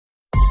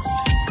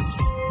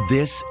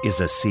This is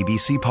a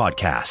CBC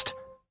podcast.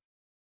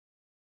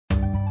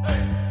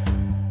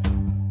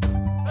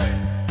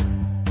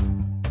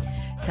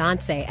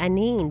 Tanse,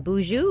 Anine,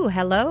 Boujou,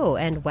 hello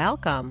and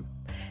welcome.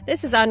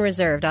 This is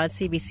Unreserved on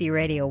CBC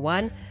Radio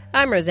 1.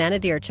 I'm Rosanna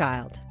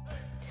Deerchild.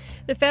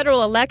 The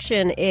federal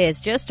election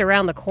is just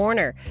around the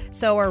corner,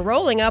 so we're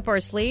rolling up our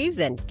sleeves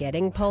and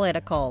getting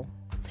political.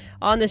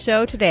 On the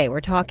show today,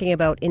 we're talking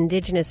about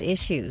Indigenous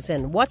issues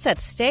and what's at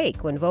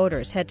stake when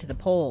voters head to the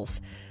polls.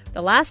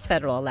 The last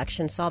federal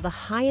election saw the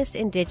highest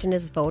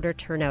Indigenous voter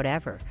turnout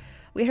ever.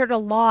 We heard a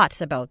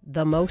lot about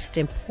the most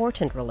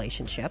important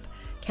relationship,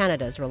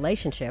 Canada's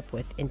relationship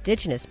with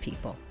Indigenous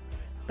people.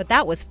 But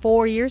that was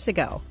 4 years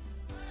ago.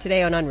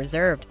 Today on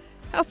Unreserved,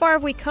 how far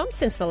have we come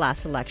since the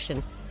last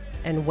election?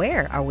 And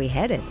where are we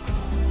headed?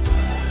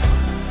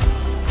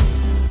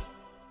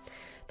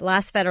 The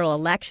last federal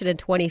election in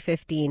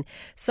 2015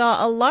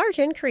 saw a large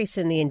increase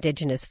in the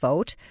Indigenous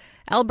vote.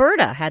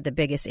 Alberta had the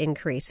biggest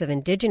increase of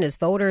Indigenous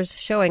voters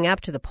showing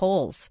up to the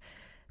polls.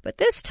 But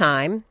this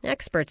time,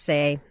 experts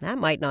say that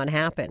might not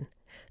happen.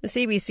 The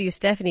CBC's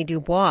Stephanie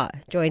Dubois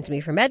joins me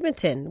from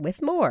Edmonton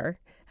with more.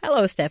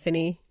 Hello,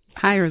 Stephanie.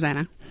 Hi,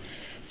 Rosanna.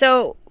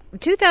 So,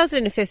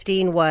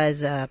 2015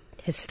 was a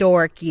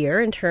historic year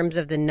in terms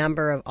of the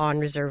number of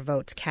unreserved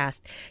votes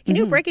cast. Can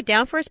you break it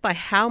down for us by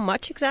how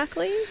much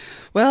exactly?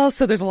 Well,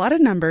 so there's a lot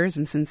of numbers,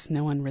 and since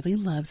no one really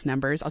loves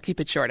numbers, I'll keep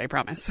it short, I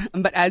promise.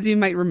 But as you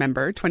might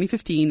remember,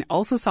 2015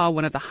 also saw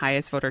one of the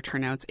highest voter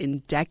turnouts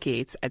in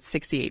decades at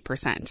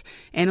 68%.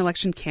 And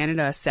Election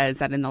Canada says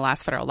that in the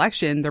last federal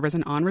election, there was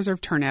an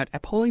unreserved turnout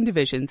at polling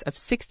divisions of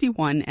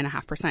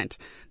 61.5%.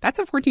 That's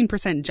a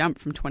 14% jump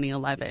from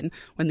 2011,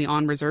 when the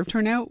unreserved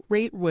turnout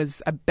rate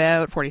was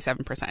about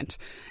 47%.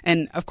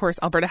 And of course,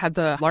 Alberta had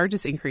the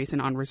largest increase in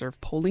unreserved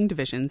polling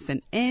divisions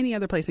than any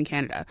other place in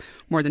Canada.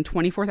 More than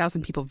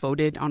 24,000 people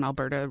voted on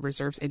Alberta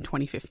reserves in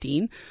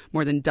 2015,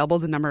 more than double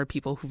the number of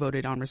people who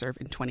voted on reserve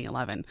in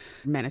 2011.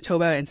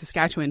 Manitoba and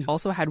Saskatchewan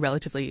also had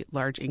relatively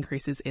large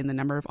increases in the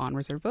number of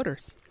unreserved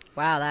voters.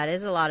 Wow, that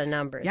is a lot of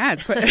numbers. Yeah,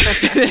 it's quite.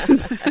 It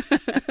is.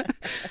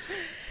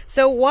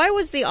 So why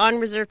was the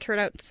unreserved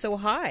turnout so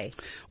high?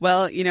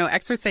 Well,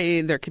 experts say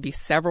there could be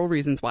several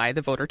reasons why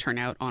the voter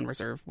turnout on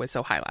reserve was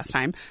so high last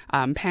time.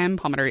 Pam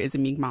Palmater is a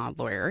Mi'kmaq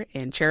lawyer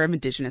and chair of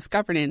Indigenous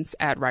governance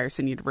at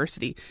Ryerson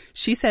University.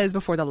 She says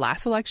before the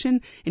last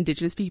election,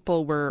 Indigenous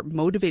people were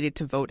motivated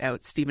to vote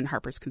out Stephen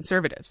Harper's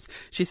Conservatives.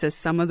 She says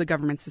some of the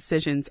government's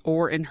decisions,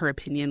 or in her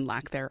opinion,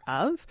 lack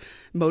thereof,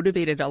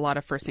 motivated a lot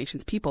of First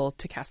Nations people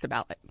to cast a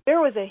ballot.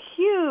 There was a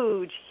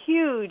huge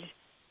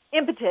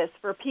impetus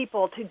for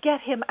people to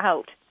get him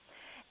out.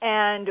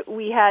 And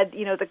we had,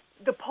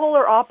 the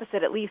polar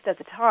opposite, at least at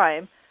the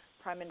time,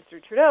 Prime Minister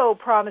Trudeau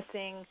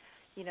promising,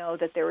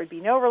 that there would be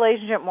no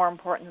relationship more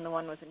important than the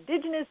one with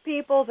Indigenous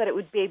people, that it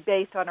would be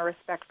based on a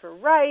respect for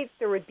rights,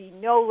 there would be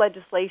no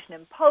legislation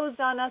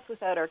imposed on us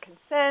without our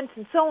consent,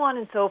 and so on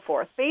and so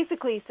forth.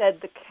 Basically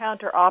said the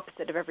counter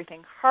opposite of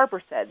everything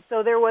Harper said.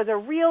 So there was a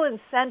real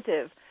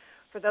incentive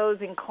for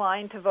those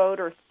inclined to vote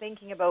or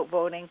thinking about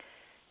voting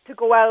to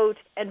go out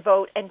and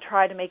vote and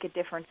try to make a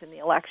difference in the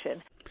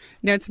election.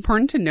 Now, it's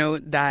important to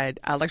note that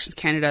Elections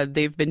Canada,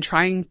 they've been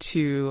trying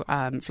to,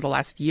 for the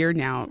last year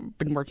now,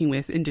 been working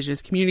with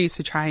Indigenous communities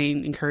to try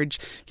and encourage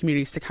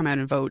communities to come out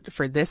and vote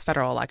for this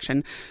federal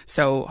election.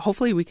 So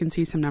hopefully we can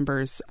see some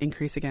numbers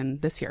increase again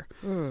this year.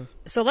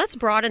 So let's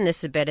broaden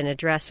this a bit and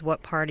address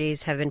what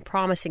parties have been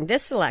promising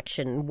this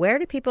election. Where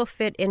do people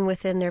fit in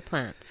within their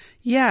plans?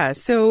 Yeah,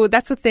 so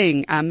that's the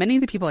thing. Many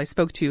of the people I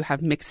spoke to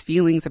have mixed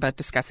feelings about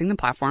discussing the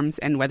platforms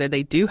and whether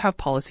they do have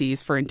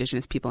policies for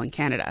Indigenous people in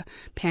Canada.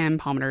 Pam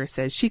Palmater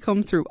says she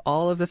combed through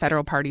all of the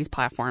federal parties'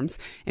 platforms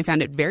and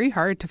found it very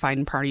hard to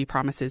find party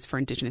promises for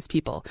Indigenous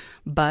people.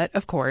 But,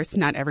 of course,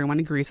 not everyone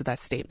agrees with that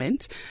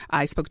statement.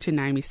 I spoke to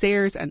Naomi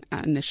Sayers, an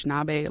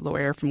Anishinaabe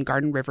lawyer from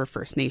Garden River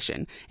First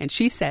Nation, and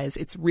she says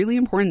it's really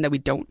important that we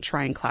don't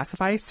try and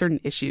classify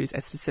certain issues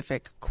as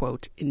specific,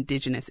 quote,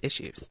 Indigenous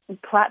issues.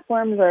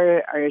 Platforms are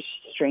a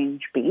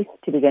strange beast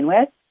to begin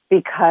with,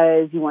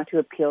 because you want to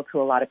appeal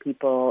to a lot of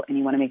people and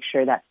you want to make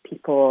sure that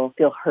people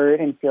feel heard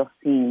and feel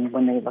seen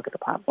when they look at the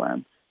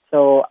platform.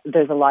 So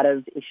there's a lot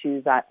of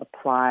issues that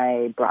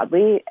apply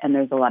broadly, and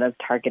there's a lot of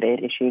targeted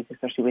issues,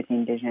 especially with the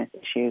Indigenous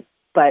issues.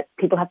 But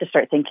people have to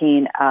start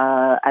thinking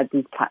at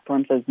these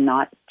platforms as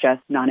not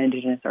just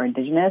non-Indigenous or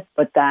Indigenous,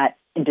 but that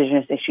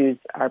Indigenous issues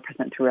are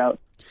present throughout.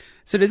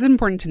 So it is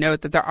important to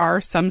note that there are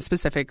some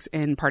specifics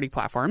in party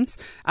platforms.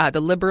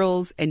 The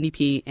Liberals,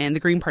 NDP, and the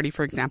Green Party,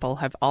 for example,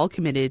 have all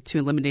committed to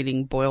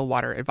eliminating boil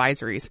water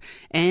advisories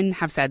and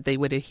have said they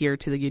would adhere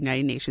to the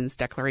United Nations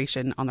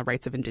Declaration on the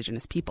Rights of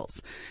Indigenous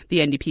Peoples. The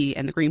NDP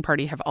and the Green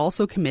Party have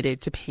also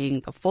committed to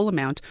paying the full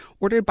amount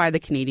ordered by the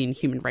Canadian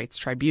Human Rights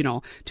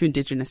Tribunal to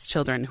Indigenous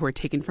children who were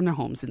taken from their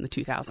homes in the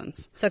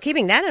 2000s. So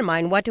keeping that in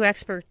mind, what do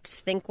experts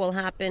think will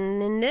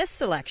happen in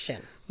this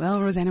election? Well,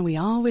 Rosanna, we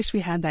all wish we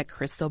had that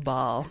crystal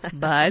ball,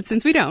 but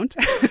since we don't,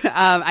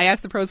 I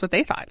asked the pros what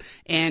they thought.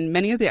 And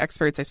many of the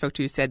experts I spoke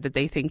to said that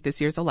they think this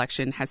year's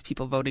election has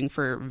people voting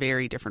for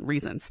very different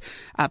reasons.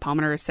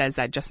 Palmer says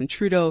that Justin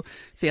Trudeau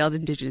failed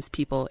Indigenous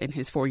people in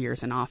his 4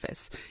 years in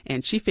office.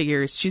 And she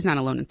figures she's not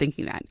alone in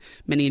thinking that.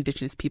 Many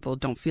Indigenous people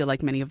don't feel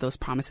like many of those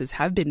promises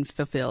have been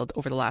fulfilled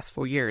over the last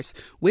 4 years,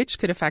 which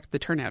could affect the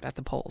turnout at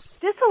the polls.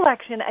 This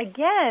election,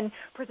 again,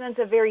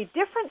 presents a very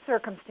different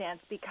circumstance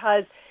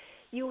because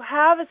you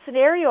have a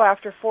scenario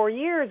after 4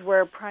 years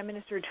where Prime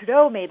Minister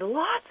Trudeau made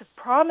lots of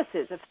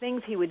promises of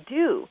things he would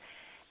do,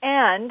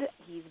 and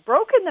he's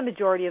broken the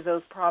majority of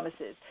those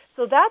promises.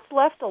 So that's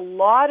left a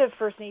lot of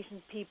First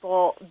Nations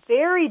people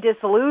very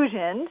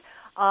disillusioned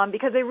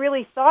because they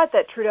really thought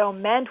that Trudeau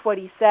meant what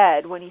he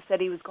said when he said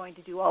he was going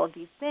to do all of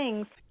these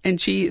things. And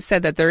she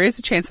said that there is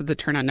a chance that the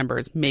turnout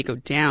numbers may go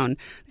down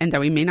and that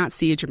we may not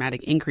see a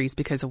dramatic increase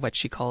because of what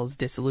she calls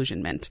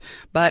disillusionment.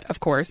 But, of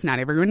course, not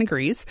everyone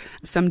agrees.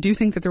 Some do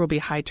think that there will be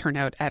a high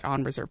turnout at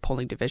unreserved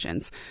polling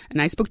divisions.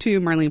 And I spoke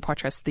to Marlene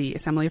Poitras, the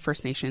Assembly of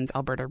First Nations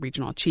Alberta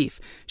Regional Chief.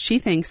 She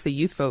thinks the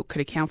youth vote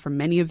could account for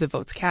many of the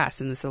votes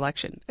cast in this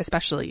election,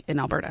 especially in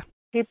Alberta.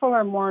 People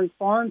are more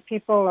informed.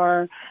 People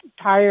are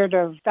tired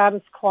of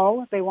status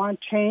quo. They want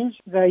change.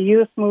 The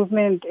youth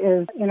movement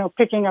is,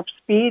 picking up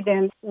speed,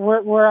 and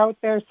we're out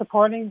there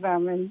supporting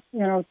them, and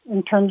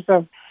in terms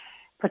of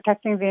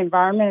protecting the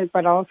environment,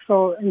 but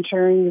also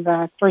ensuring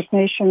that First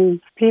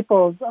Nation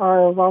peoples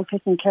are well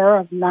taken care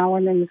of now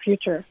and in the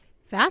future.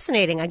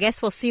 Fascinating. I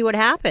guess we'll see what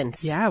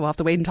happens. Yeah, we'll have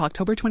to wait until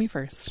October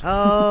 21st.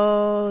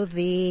 Oh,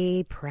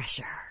 the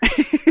pressure.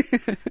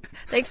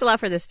 Thanks a lot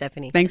for this,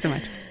 Stephanie. Thanks so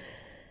much.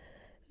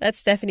 That's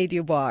Stephanie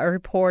Dubois, a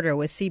reporter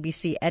with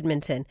CBC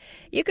Edmonton.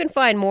 You can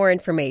find more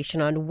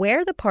information on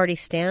where the parties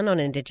stand on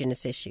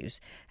Indigenous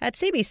issues at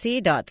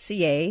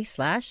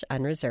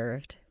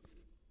cbc.ca/unreserved.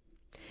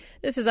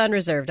 This is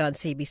Unreserved on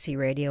CBC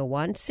Radio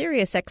 1,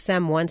 Sirius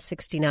XM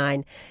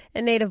 169,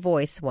 and Native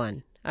Voice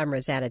 1. I'm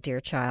Rosanna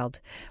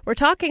Deerchild. We're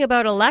talking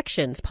about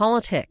elections,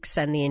 politics,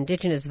 and the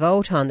Indigenous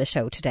vote on the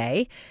show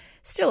today.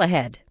 Still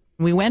ahead.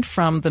 We went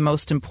from the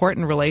most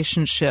important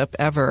relationship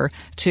ever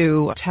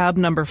to tab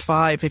number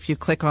 5 if you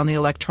click on the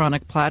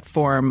electronic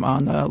platform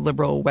on the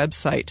Liberal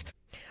website.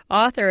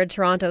 Author and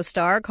Toronto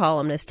Star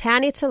columnist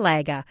Tanya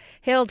Talaga,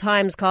 Hill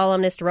Times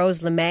columnist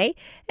Rose LeMay,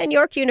 and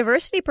York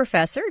University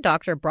professor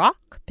Dr.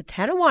 Brock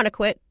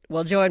Patanawanaquit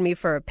will join me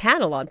for a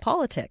panel on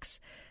politics.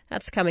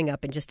 That's coming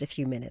up in just a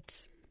few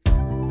minutes.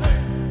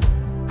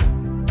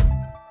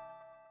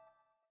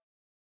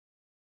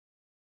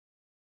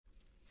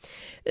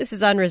 This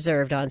is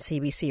Unreserved on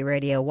CBC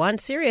Radio 1,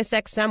 Sirius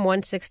XM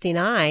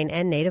 169,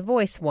 and Native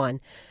Voice 1.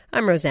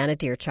 I'm Rosanna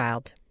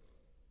Deerchild.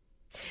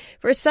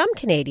 For some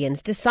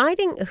Canadians,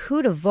 deciding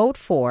who to vote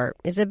for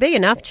is a big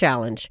enough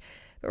challenge.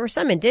 But for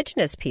some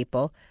Indigenous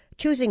people,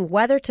 choosing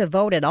whether to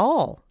vote at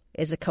all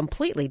is a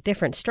completely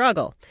different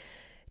struggle.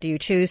 Do you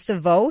choose to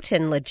vote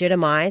and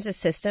legitimize a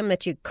system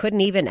that you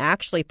couldn't even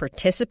actually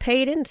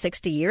participate in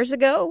 60 years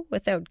ago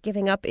without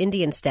giving up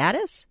Indian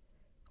status?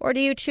 Or do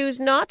you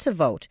choose not to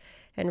vote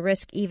and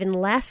risk even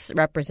less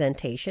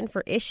representation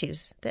for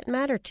issues that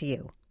matter to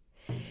you?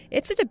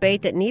 It's a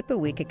debate that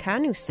Nipawi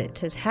Kakanusit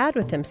has had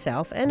with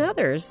himself and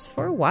others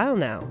for a while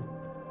now.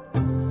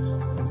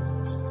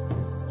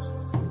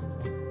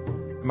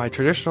 My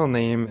traditional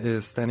name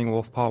is Standing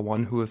Wolfpaw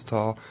One Who Is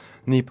Tall,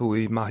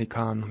 Nipawi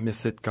Mahikan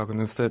Misit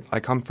Gaganusit. I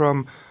come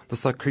from the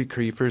Suck Creek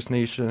Cree First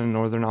Nation in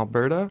northern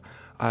Alberta.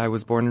 I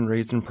was born and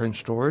raised in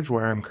Prince George,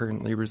 where I'm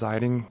currently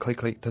residing,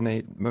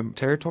 Klekle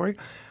territory.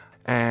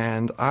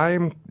 And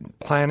I'm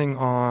planning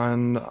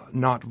on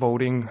not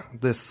voting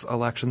this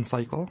election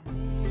cycle.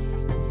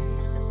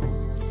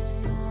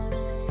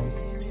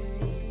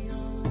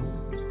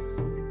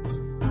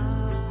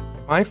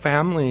 My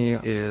family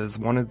is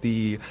one of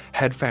the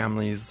head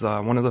families,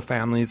 one of the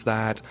families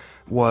that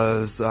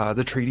was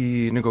the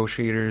treaty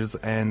negotiators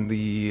and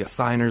the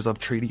signers of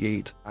Treaty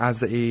 8.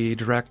 As a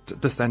direct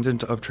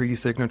descendant of treaty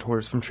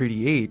signatories from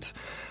Treaty 8,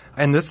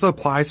 and this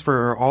applies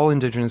for all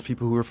Indigenous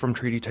people who are from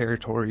treaty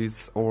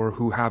territories or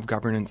who have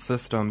governance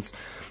systems.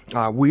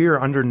 We are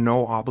under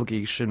no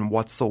obligation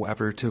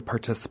whatsoever to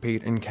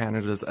participate in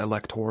Canada's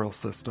electoral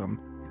system.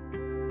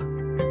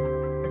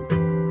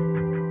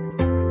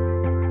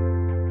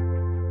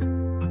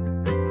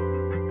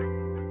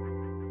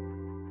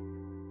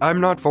 I'm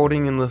not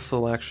voting in this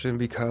election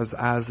because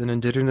as an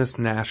Indigenous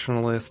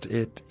nationalist,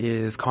 it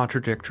is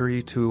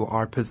contradictory to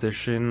our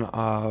position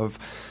of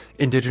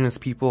Indigenous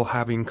people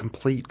having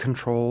complete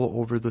control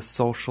over the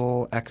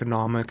social,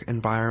 economic,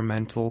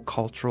 environmental,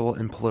 cultural,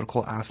 and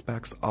political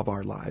aspects of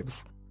our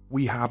lives.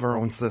 We have our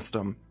own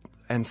system.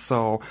 And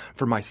so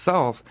for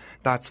myself,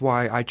 that's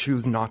why I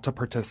choose not to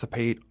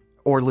participate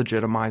or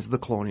legitimize the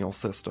colonial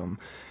system,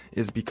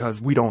 is because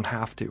we don't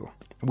have to.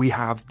 We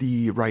have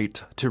the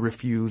right to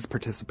refuse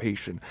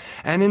participation.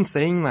 And in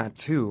saying that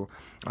too,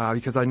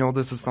 because I know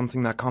this is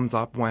something that comes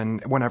up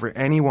whenever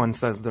anyone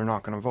says they're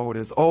not going to vote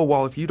is, oh,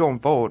 well, if you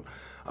don't vote,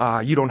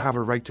 you don't have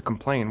a right to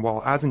complain.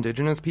 Well, as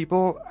Indigenous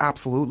people,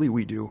 absolutely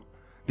we do.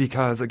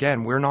 Because,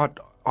 again, we're not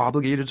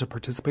obligated to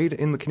participate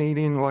in the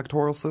Canadian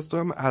electoral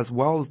system, as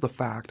well as the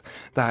fact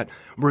that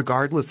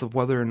regardless of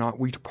whether or not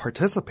we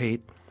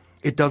participate,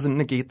 it doesn't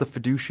negate the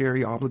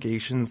fiduciary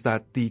obligations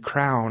that the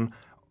Crown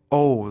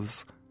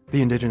owes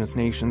the Indigenous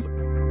nations.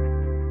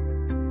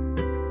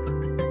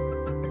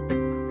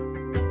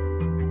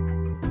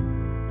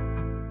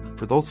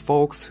 For those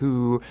folks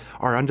who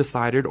are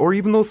undecided, or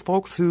even those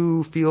folks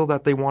who feel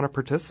that they want to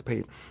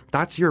participate,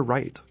 that's your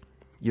right.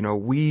 You know,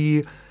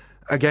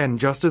 again,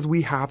 just as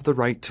we have the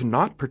right to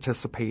not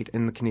participate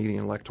in the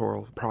Canadian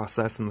electoral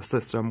process and the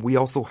system, we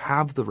also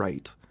have the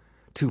right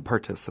to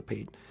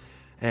participate.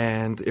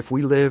 And if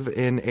we live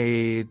in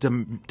a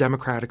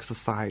democratic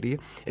society,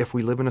 if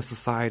we live in a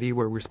society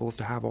where we're supposed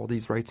to have all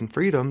these rights and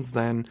freedoms,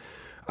 then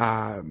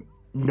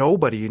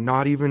nobody,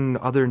 not even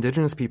other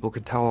Indigenous people,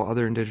 could tell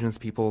other Indigenous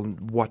people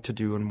what to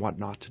do and what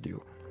not to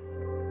do.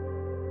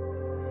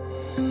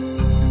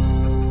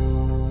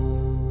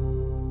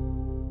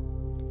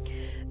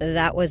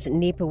 That was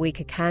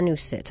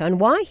Nipawikakanussit on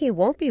why he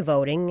won't be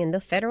voting in the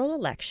federal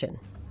election.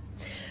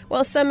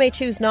 Well, some may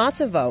choose not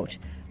to vote.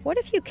 What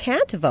if you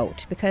can't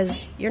vote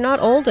because you're not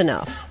old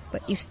enough,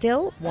 but you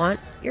still want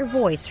your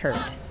voice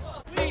heard?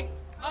 We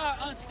are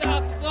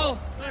unstoppable.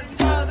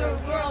 Another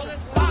world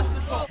is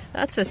possible.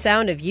 That's the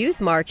sound of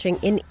youth marching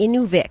in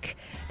Inuvik.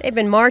 They've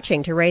been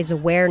marching to raise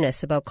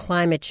awareness about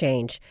climate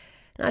change.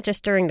 Not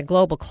just during the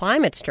global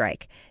climate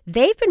strike.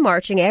 They've been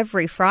marching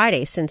every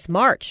Friday since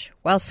March,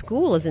 while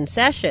school is in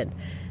session.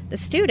 The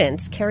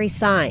students carry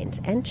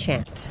signs and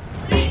chant.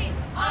 We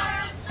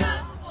are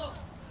unstoppable.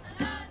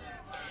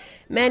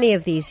 Many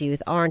of these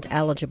youth aren't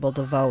eligible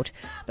to vote,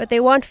 but they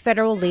want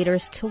federal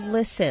leaders to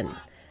listen.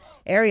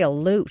 Ariel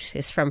Lute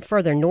is from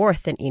further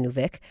north than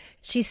Inuvik.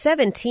 She's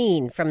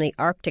 17 from the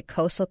Arctic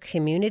coastal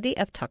community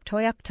of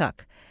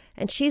Tuktoyaktuk,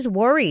 and she's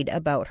worried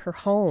about her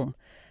home.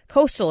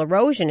 Coastal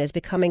erosion is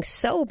becoming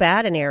so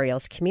bad in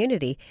Ariel's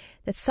community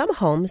that some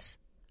homes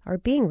are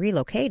being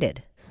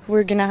relocated.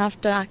 We're going to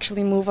have to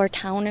actually move our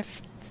town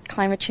if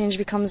climate change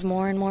becomes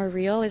more and more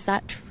real. Is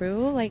that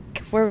true?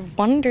 Like, we're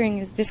wondering,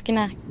 is this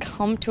going to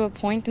come to a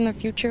point in the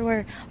future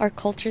where our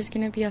culture is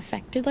going to be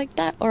affected like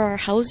that, or our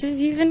houses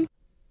even?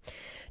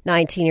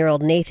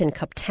 19-year-old Nathan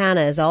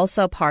Kaptana is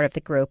also part of the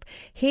group.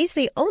 He's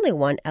the only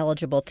one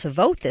eligible to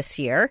vote this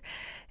year,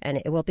 and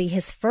it will be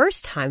his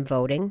first time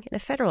voting in a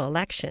federal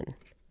election.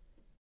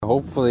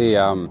 Hopefully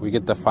we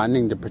get the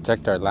funding to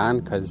protect our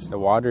land, because the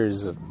water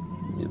is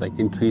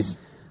increased.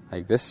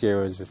 Like this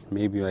year was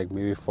maybe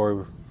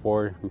 4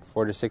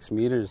 to 6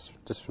 meters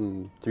just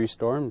from 3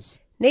 storms.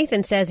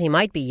 Nathan says he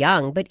might be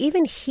young, but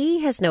even he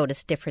has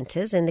noticed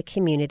differences in the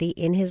community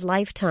in his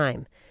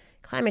lifetime.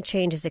 Climate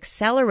change is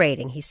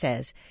accelerating, he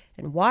says,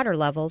 and water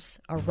levels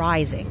are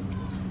rising.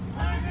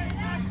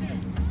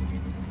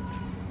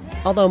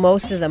 Although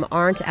most of them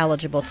aren't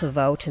eligible to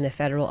vote in the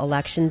federal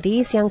election,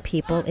 these young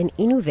people in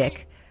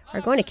Inuvik are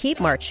going to keep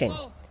marching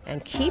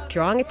and keep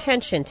drawing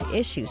attention to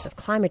issues of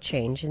climate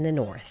change in the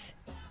north.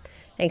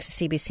 Thanks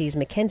to CBC's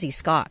Mackenzie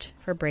Scott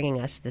for bringing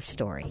us this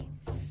story.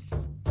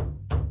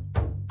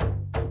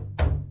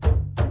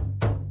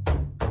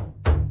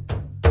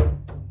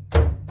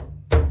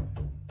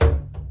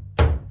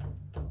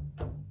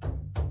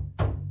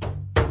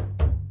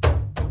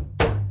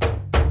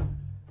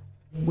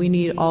 We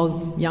need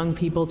all young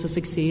people to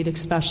succeed,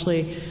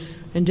 especially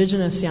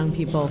Indigenous young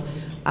people.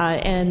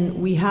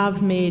 And we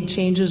have made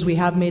changes, we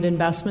have made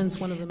investments.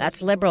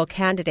 That's Liberal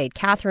candidate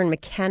Catherine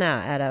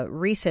McKenna at a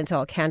recent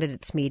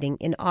all-candidates meeting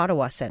in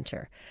Ottawa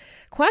Centre.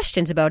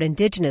 Questions about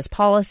Indigenous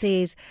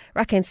policies,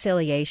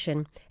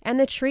 reconciliation, and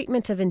the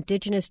treatment of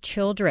Indigenous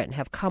children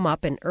have come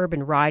up in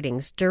urban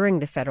ridings during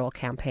the federal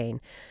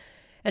campaign.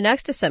 And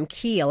next to some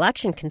key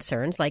election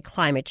concerns like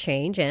climate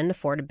change and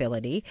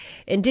affordability,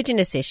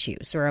 Indigenous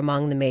issues are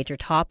among the major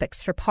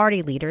topics for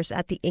party leaders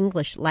at the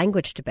English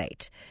language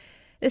debate.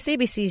 The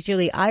CBC's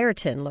Julie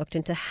Ireton looked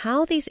into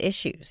how these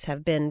issues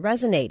have been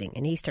resonating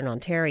in Eastern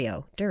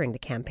Ontario during the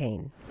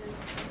campaign.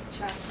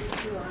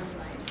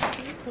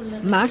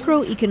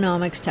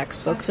 Macroeconomics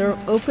textbooks are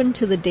open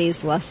to the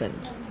day's lesson.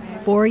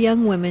 4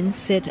 young women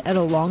sit at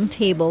a long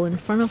table in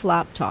front of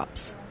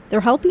laptops. They're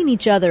helping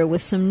each other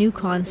with some new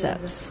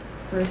concepts.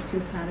 First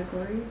 2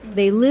 categories.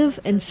 They live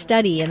and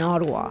study in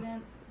Ottawa,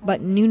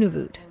 but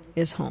Nunavut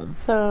is home.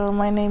 So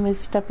my name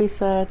is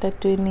Tapisa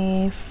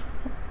Tatuniv.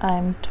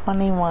 I'm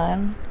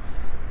 21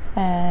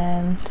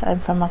 and I'm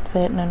from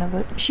Makfit,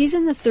 Nunavut. She's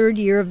in the 3rd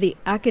year of the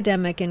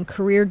Academic and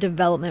Career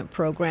Development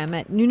Program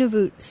at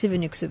Nunavut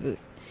Siviniksivut.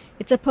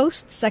 It's a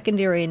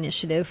post-secondary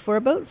initiative for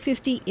about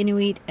 50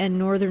 Inuit and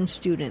Northern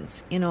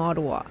students in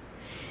Ottawa.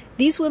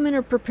 These women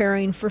are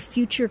preparing for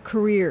future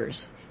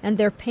careers, and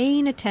they're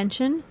paying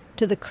attention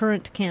to the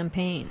current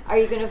campaign. Are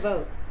you going to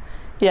vote?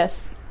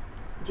 Yes.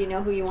 Do you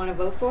know who you want to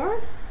vote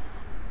for?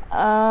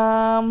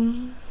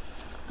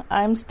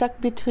 I'm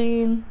stuck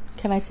between,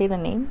 can I say the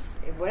names?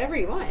 Whatever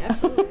you want,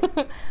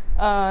 absolutely.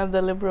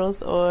 The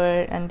Liberals or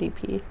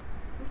NDP. Okay.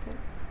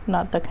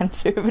 Not the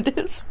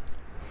Conservatives.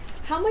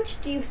 How much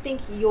do you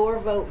think your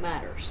vote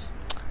matters?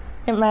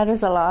 It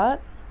matters a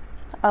lot.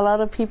 a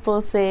lot of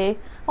people say,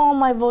 oh,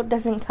 my vote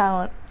doesn't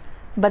count.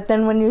 But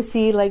then when you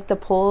see like the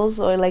polls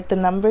or like the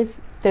numbers,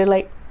 they're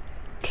like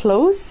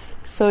close.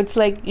 So it's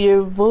like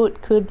your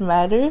vote could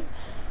matter.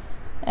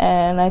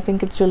 And I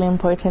think it's really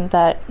important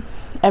that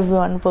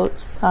everyone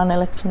votes on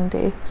election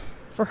day.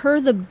 For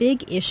her, the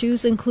big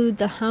issues include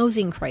the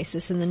housing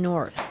crisis in the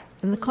north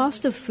and the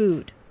cost of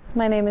food.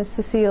 My name is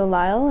Cecile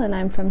Lyle, and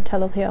I'm from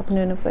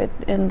Nunavut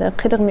in the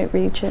Qidrmit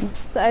region.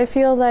 I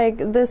feel like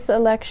this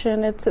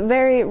election, it's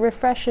very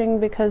refreshing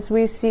because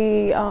we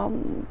see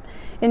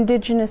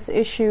Indigenous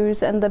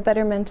issues and the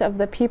betterment of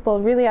the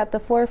people really at the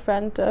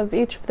forefront of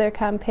each of their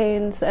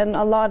campaigns, and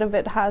a lot of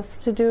it has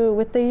to do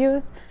with the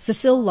youth.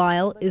 Cecile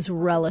Lyle is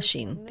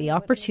relishing the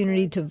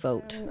opportunity to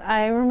vote.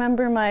 I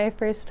remember my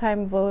first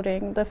time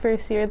voting, the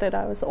first year that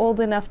I was old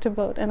enough to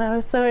vote, and I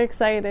was so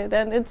excited,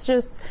 and it's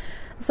just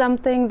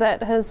something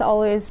that has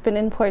always been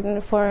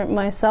important for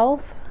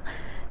myself.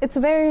 It's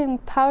very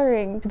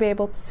empowering to be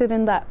able to sit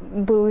in that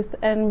booth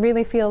and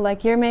really feel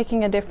like you're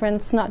making a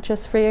difference, not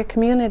just for your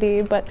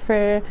community, but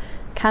for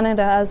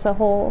Canada as a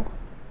whole.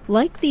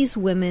 Like these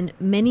women,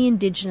 many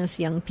Indigenous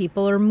young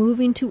people are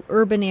moving to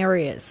urban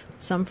areas,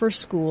 some for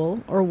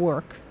school or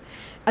work.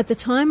 At the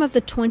time of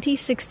the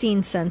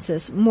 2016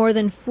 census, more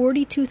than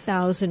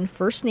 42,000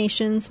 First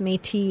Nations,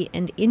 Métis,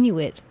 and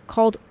Inuit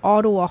called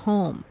Ottawa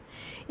home.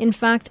 In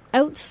fact,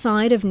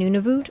 outside of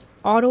Nunavut,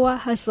 Ottawa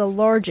has the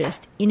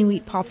largest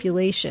Inuit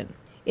population.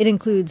 It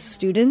includes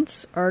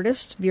students,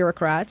 artists,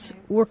 bureaucrats,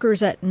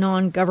 workers at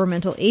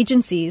non-governmental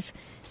agencies,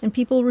 and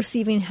people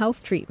receiving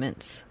health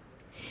treatments.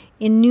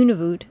 In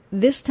Nunavut,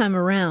 this time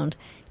around,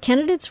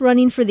 candidates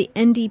running for the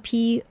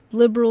NDP,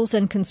 Liberals,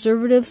 and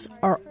Conservatives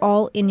are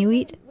all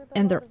Inuit,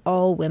 and they're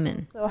all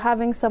women. So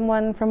having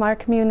someone from our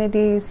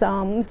communities,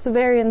 it's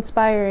very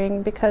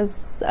inspiring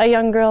because a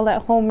young girl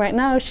at home right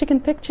now, she can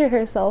picture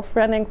herself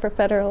running for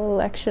federal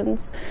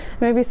elections,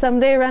 maybe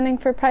someday running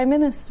for Prime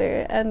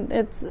Minister, and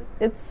it's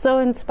so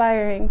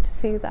inspiring to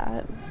see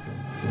that.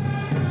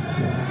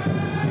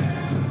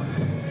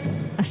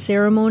 A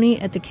ceremony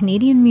at the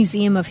Canadian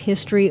Museum of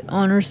History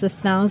honors the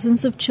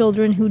thousands of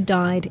children who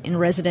died in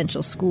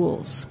residential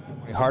schools.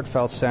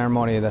 Heartfelt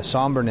ceremony, the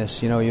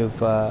somberness,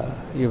 you've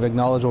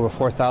acknowledged over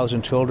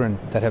 4,000 children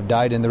that have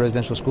died in the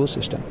residential school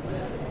system.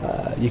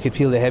 You could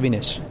feel the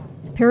heaviness.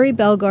 Perry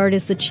Bellegarde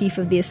is the chief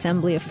of the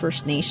Assembly of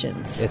First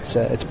Nations.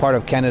 It's part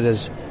of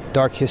Canada's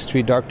dark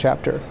history, dark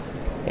chapter,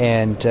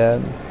 and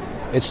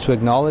it's to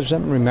acknowledge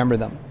them and remember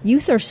them.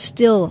 Youth are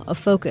still a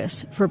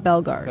focus for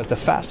Bellegarde. Because the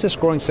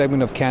fastest growing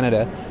segment of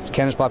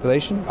Canada's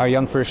population, are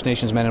young First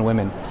Nations men and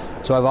women.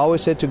 So I've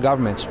always said to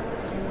governments,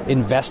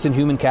 invest in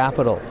human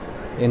capital,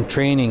 in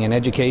training and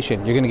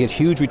education. You're going to get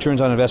huge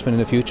returns on investment in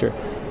the future.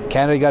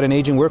 Canada, you got an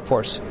aging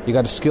workforce. You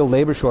got a skilled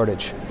labor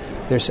shortage.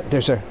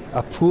 There's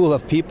a pool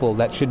of people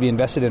that should be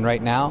invested in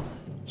right now.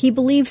 He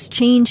believes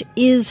change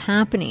is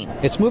happening.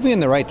 It's moving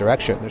in the right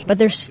direction. But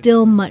there's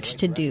still much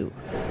to do.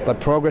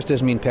 But progress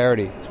doesn't mean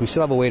parity. We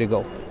still have a way to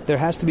go. There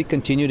has to be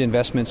continued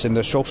investments in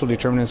the social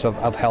determinants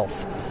of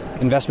health,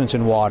 investments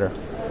in water,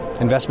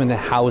 investment in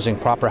housing,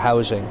 proper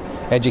housing,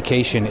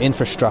 education,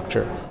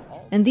 infrastructure.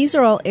 And these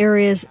are all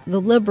areas the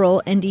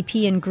Liberal,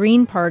 NDP, and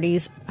Green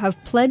parties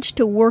have pledged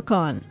to work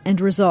on and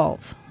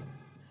resolve.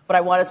 But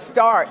I want to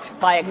start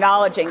by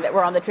acknowledging that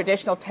we're on the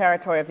traditional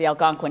territory of the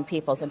Algonquin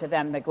peoples, and to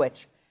them,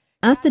 miigwech.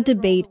 At the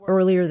debate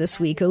earlier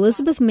this week,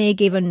 Elizabeth May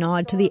gave a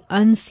nod to the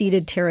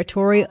unceded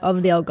territory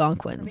of the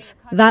Algonquins.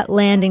 That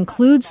land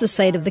includes the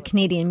site of the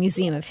Canadian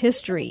Museum of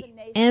History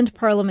and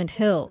Parliament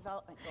Hill.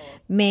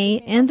 May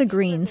and the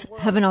Greens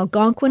have an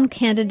Algonquin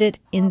candidate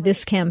in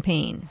this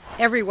campaign.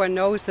 Everyone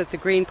knows that the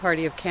Green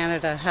Party of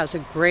Canada has a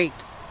great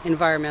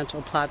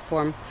environmental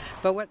platform.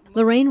 But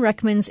Lorraine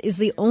Reckmans is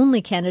the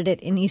only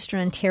candidate in Eastern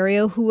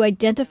Ontario who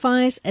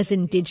identifies as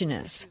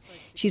Indigenous.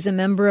 She's a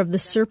member of the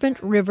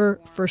Serpent River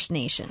First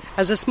Nation.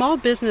 As a small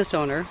business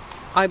owner,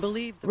 I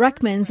believe...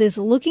 Reckmans is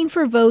looking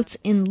for votes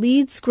in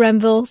Leeds,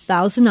 Grenville,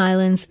 Thousand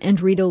Islands, and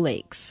Rideau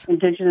Lakes.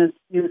 Indigenous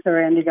youth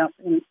are ending up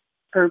in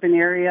urban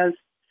areas,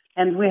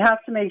 and we have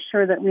to make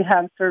sure that we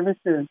have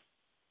services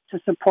to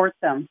support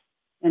them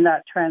in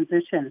that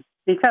transition,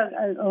 because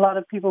a lot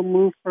of people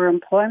move for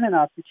employment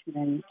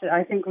opportunities.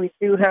 I think we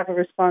do have a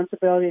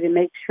responsibility to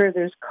make sure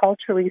there's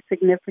culturally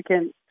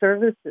significant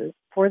services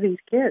for these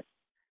kids.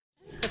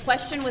 The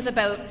question was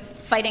about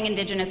fighting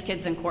Indigenous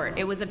kids in court.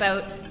 It was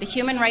about the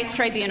Human Rights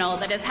Tribunal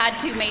that has had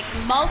to make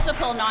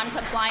multiple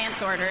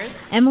non-compliance orders.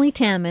 Emily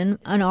Tamman,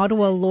 an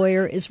Ottawa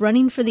lawyer, is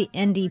running for the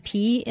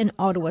NDP in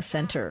Ottawa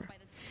Centre.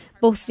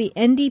 Both the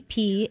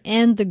NDP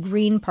and the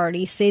Green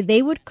Party say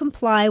they would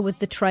comply with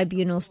the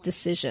tribunal's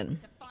decision.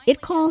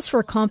 It calls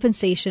for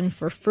compensation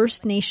for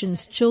First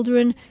Nations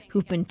children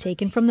who've been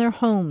taken from their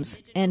homes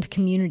and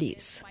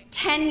communities.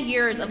 10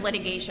 years of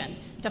litigation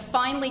to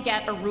finally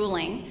get a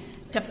ruling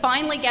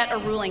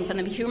from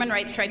the Human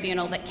Rights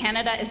Tribunal that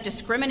Canada is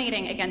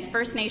discriminating against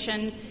First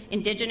Nations,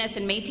 Indigenous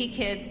and Métis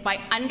kids by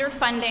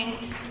underfunding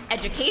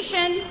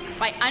education,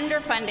 by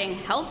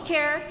underfunding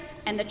healthcare,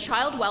 and the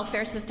child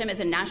welfare system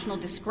is a national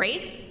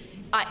disgrace.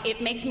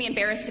 It makes me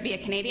embarrassed to be a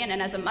Canadian,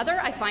 and as a mother,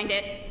 I find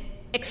it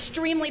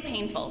extremely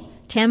painful.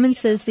 Tamman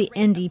says the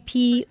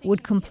NDP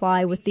would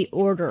comply with the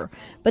order,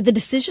 but the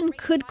decision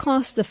could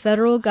cost the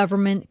federal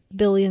government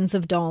billions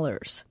of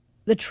dollars.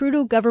 The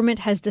Trudeau government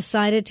has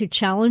decided to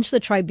challenge the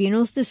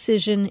tribunal's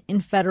decision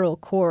in federal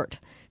court.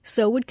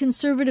 So would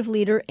Conservative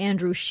leader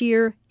Andrew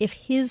Scheer if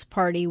his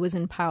party was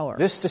in power.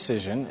 This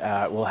decision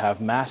will have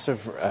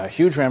massive,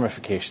 huge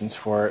ramifications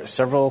for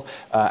several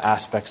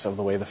aspects of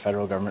the way the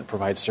federal government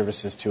provides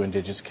services to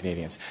Indigenous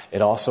Canadians.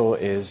 It also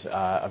is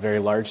a very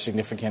large,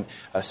 significant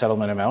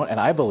settlement amount, and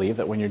I believe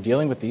that when you're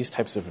dealing with these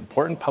types of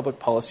important public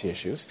policy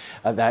issues,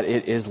 that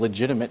it is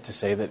legitimate to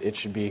say that it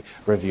should be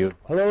reviewed.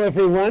 Hello,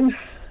 everyone.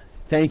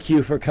 Thank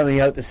you for coming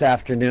out this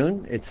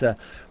afternoon. It's a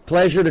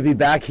pleasure to be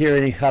back here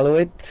in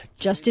Iqaluit.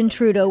 Justin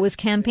Trudeau was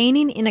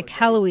campaigning in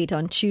Iqaluit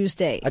on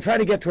Tuesday. I try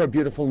to get to our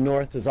beautiful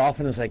north as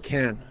often as I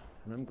can.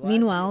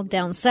 Meanwhile,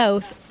 down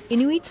south,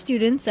 Inuit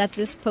students at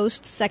this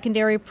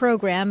post-secondary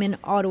program in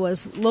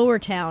Ottawa's Lower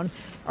Town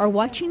are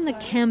watching the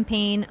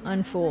campaign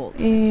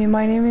unfold.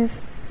 My name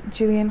is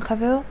Julian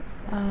Chavil.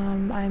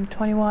 I'm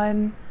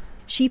 21.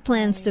 She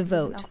plans to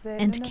vote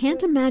and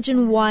can't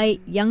imagine why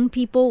young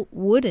people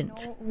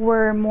wouldn't.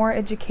 We're more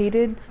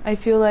educated. I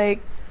feel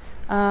like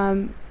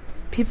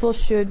people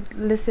should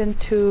listen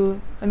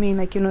to,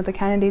 the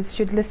candidates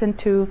should listen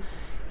to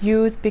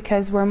youth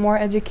because we're more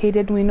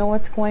educated, we know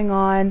what's going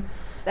on.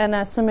 And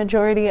as the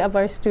majority of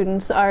our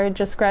students are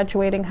just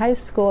graduating high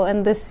school,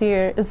 and this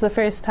year is the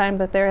first time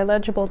that they're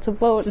eligible to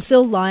vote.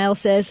 Cecile Lyle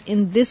says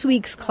in this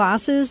week's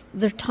classes,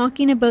 they're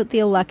talking about the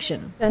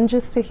election. And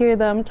just to hear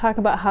them talk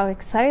about how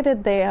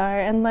excited they are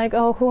and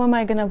who am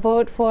I going to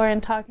vote for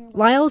and talking.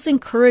 Lyle's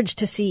encouraged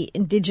to see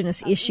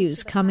Indigenous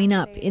issues coming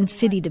up in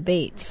city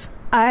debates.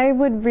 I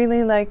would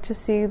really like to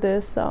see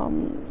this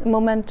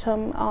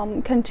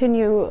momentum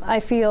continue. I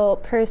feel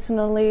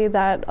personally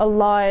that a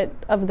lot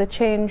of the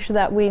change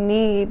that we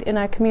need in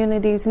our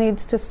communities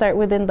needs to start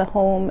within the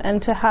home,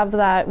 and to have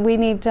that, we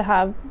need to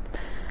have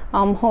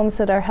homes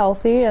that are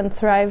healthy and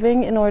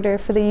thriving in order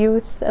for the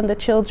youth and the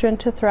children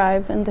to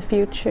thrive in the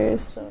future.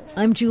 So.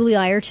 I'm Julie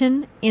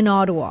Ireton in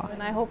Ottawa.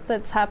 And I hope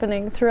that's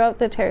happening throughout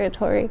the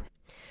territory.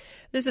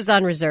 This is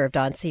Unreserved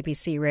on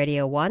CBC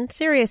Radio 1,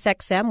 Sirius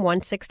XM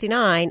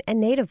 169,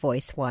 and Native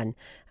Voice 1.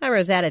 I'm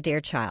Rosanna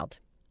Deerchild.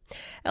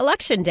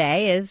 Election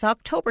Day is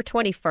October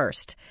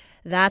 21st.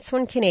 That's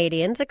when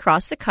Canadians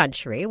across the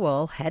country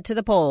will head to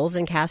the polls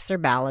and cast their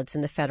ballots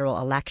in the federal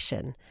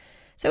election.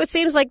 So it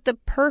seems like the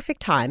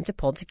perfect time to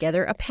pull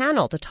together a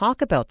panel to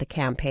talk about the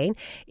campaign,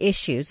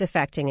 issues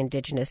affecting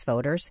Indigenous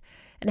voters,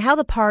 and how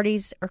the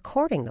parties are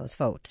courting those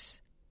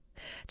votes.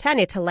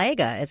 Tanya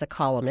Talega is a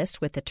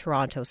columnist with the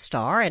Toronto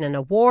Star and an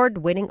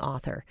award-winning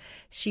author.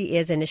 She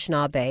is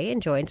Anishinaabe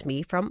and joins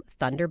me from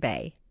Thunder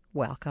Bay.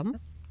 Welcome.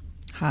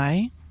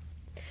 Hi.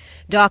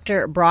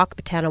 Dr. Brock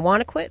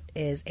Botanawanaquit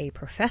is a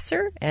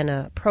professor and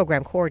a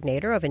program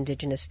coordinator of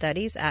Indigenous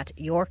Studies at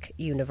York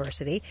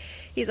University.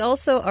 He's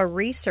also a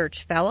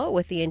research fellow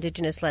with the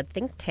Indigenous-led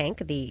think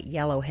tank, the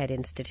Yellowhead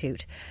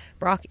Institute.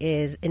 Brock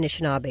is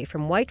Anishinaabe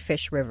from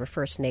Whitefish River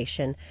First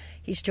Nation.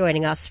 He's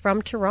joining us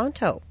from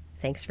Toronto.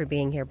 Thanks for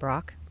being here,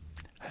 Brock.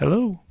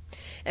 Hello.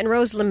 And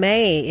Rose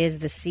LeMay is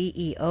the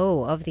CEO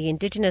of the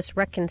Indigenous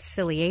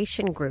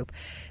Reconciliation Group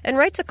and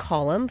writes a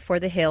column for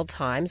the Hill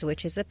Times,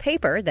 which is a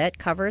paper that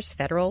covers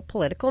federal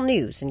political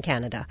news in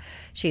Canada.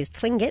 She's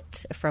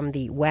Tlingit from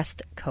the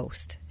West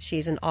Coast.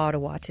 She's in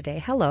Ottawa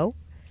today. Hello.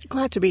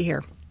 Glad to be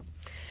here.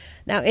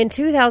 Now, in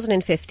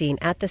 2015,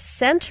 at the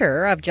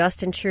center of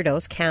Justin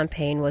Trudeau's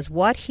campaign was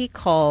what he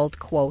called,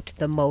 quote,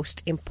 the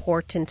most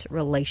important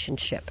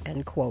relationship,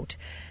 end quote.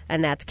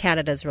 And that's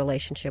Canada's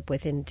relationship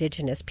with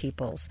Indigenous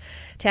peoples.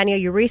 Tanya,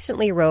 you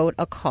recently wrote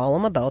a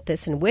column about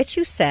this in which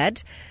you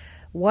said,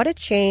 what a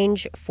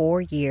change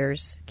 4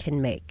 years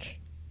can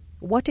make.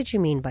 What did you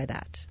mean by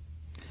that?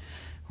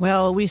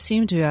 Well, we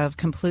seem to have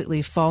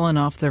completely fallen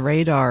off the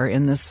radar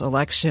in this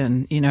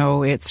election. You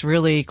know, it's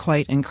really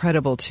quite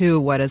incredible,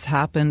 too, what has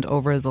happened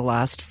over the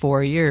last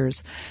 4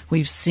 years.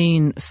 We've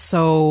seen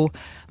so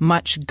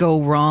much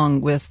go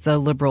wrong with the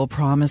Liberal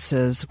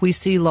promises. We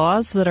see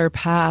laws that are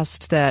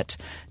passed that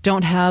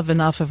don't have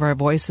enough of our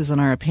voices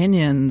and our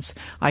opinions.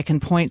 I can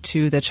point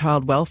to the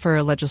child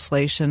welfare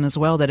legislation as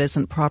well that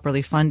isn't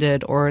properly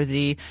funded, or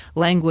the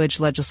language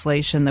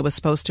legislation that was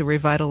supposed to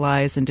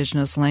revitalize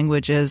Indigenous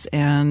languages.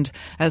 And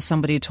as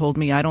somebody told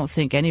me, I don't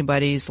think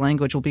anybody's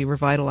language will be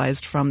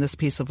revitalized from this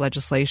piece of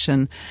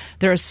legislation.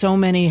 There are so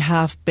many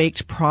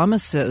half-baked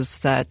promises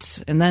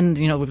that, and then,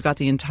 you know, we've got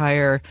the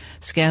entire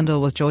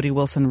scandal with Jody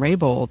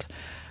Wilson-Raybould.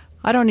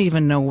 I don't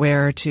even know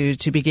where to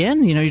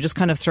begin. You know, you just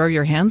kind of throw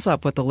your hands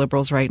up with the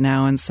Liberals right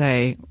now and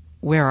say,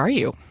 where are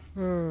you?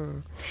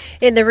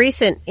 In the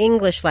recent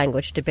English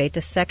language debate,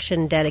 the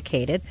section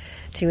dedicated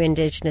to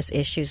Indigenous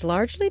issues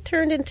largely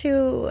turned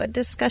into a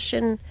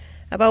discussion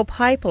about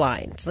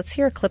pipelines. Let's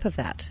hear a clip of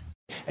that.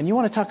 And you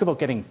want to talk about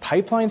getting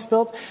pipelines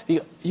built?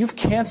 You've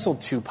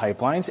canceled 2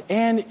 pipelines,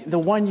 and the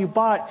one you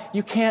bought,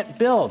 you can't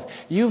build.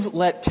 You've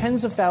let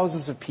tens of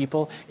thousands of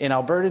people in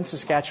Alberta and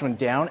Saskatchewan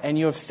down, and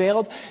you have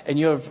failed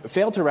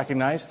to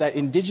recognize that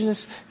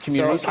Indigenous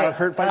communities are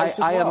hurt by this as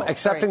well. I am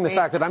accepting the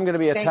fact that I'm going to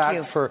be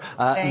attacked for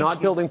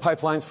not building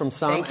pipelines from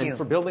some and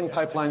for building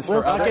pipelines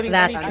for others.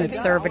 That's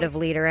Conservative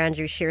leader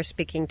Andrew Scheer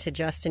speaking to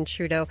Justin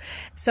Trudeau.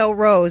 So,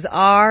 Rose,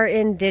 are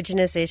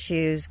Indigenous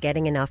issues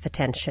getting enough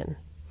attention?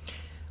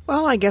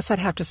 Well, I guess I'd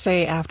have to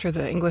say after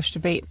the English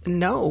debate,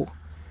 no.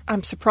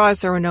 I'm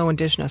surprised there were no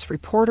Indigenous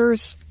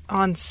reporters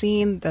on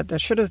scene, that there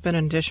should have been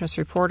an Indigenous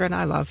reporter, and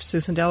I love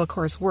Susan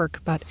Delacour's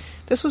work, but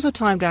this was a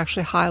time to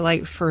actually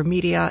highlight for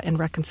media and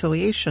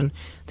reconciliation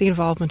the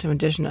involvement of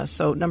Indigenous.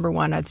 So, number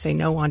one, I'd say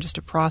no on just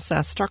a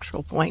process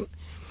structural point.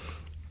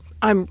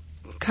 I'm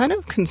kind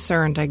of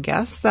concerned, I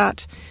guess,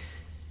 that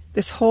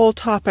this whole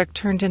topic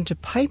turned into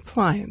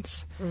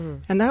pipelines,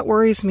 and that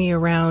worries me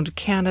around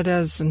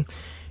Canada's and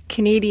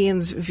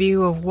Canadians'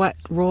 view of what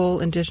role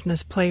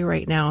Indigenous play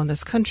right now in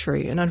this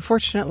country. And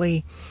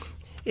unfortunately,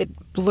 it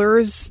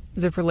blurs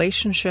the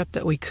relationship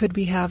that we could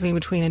be having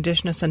between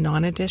Indigenous and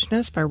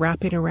non-Indigenous by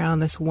wrapping around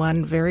this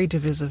one very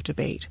divisive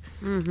debate.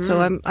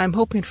 So I'm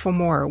hoping for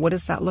more. What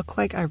does that look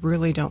like? I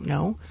really don't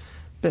know.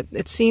 But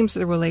it seems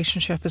the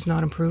relationship is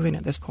not improving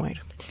at this point.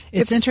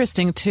 It's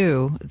interesting,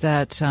 too,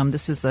 that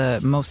this is the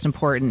most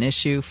important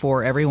issue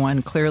for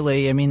everyone.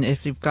 Clearly, I mean,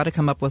 if you've got to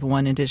come up with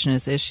one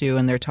Indigenous issue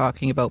and they're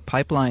talking about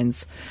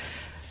pipelines,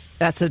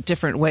 that's a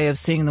different way of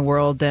seeing the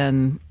world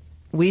than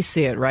we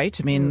see it, right?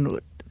 I mean,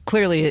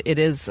 clearly it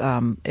is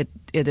it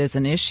is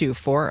an issue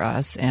for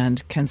us,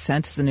 and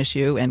consent is an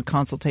issue, and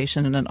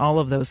consultation and all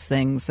of those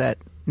things that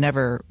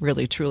never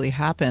really truly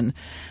happen.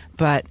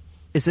 But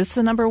is this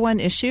the number one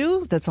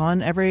issue that's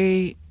on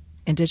every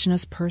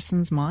Indigenous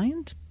person's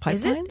mind?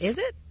 Pipelines? Is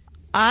it?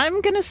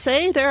 I'm going to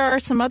say there are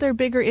some other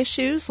bigger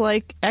issues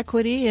like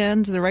equity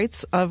and the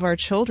rights of our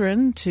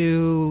children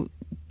to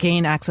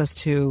gain access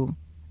to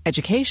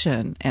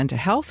education and to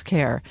health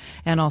care,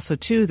 and also,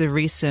 too, the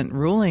recent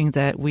ruling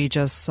that we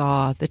just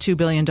saw, the $2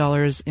 billion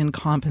in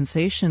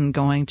compensation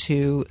going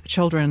to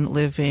children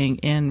living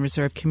in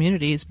reserved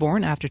communities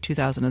born after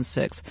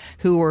 2006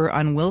 who were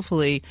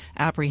unwillfully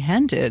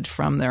apprehended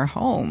from their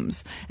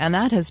homes. And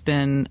that has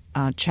been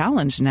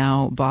challenged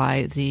now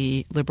by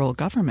the Liberal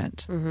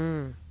government.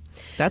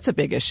 That's a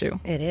big issue.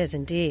 It is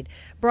indeed.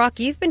 Brock,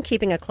 you've been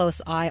keeping a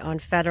close eye on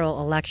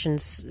federal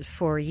elections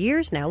for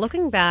years now.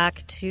 Looking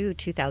back to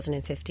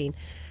 2015,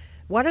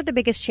 what are the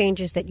biggest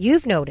changes that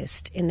you've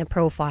noticed in the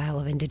profile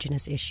of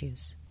Indigenous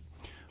issues?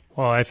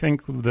 Well, I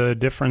think the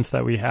difference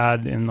that we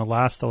had in the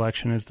last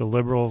election is the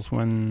Liberals,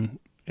 when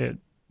the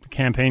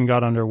campaign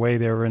got underway,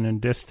 they were in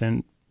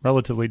a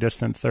relatively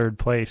distant third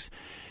place.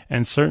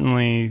 And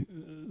certainly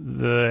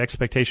the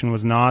expectation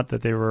was not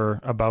that they were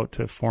about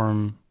to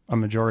form a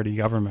majority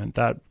government.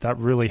 That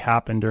really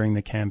happened during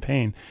the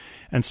campaign.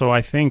 And so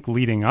I think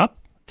leading up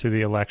to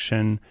the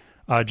election,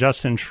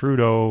 Justin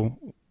Trudeau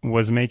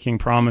was making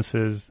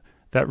promises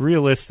that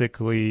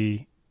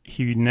realistically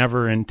he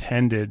never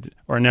intended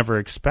or never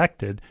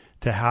expected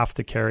to have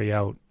to carry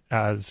out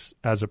as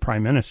a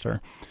prime minister.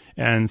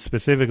 And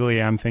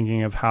specifically, I'm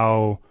thinking of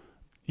how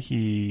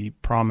he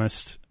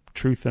promised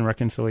Truth and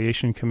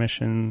Reconciliation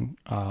Commission,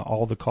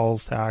 all the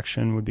calls to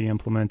action would be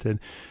implemented.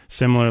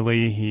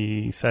 Similarly,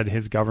 he said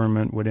his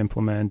government would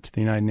implement the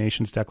United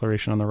Nations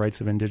Declaration on the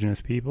Rights of Indigenous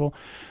People.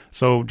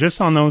 So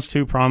just on those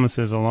two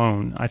promises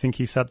alone, I think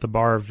he set the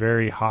bar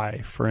very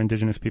high for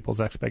Indigenous people's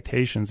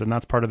expectations. And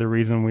that's part of the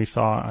reason we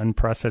saw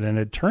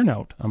unprecedented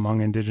turnout among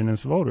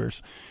Indigenous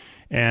voters.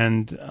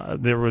 And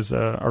there was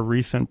a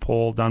recent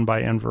poll done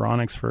by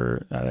Environics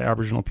for the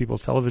Aboriginal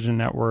People's Television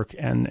Network,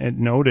 and it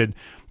noted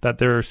that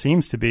there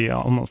seems to be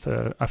almost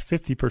a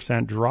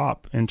 50%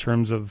 drop in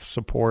terms of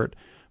support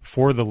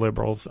for the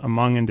Liberals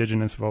among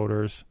Indigenous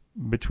voters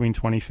between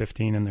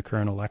 2015 and the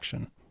current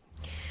election.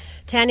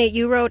 Tanya,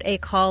 you wrote a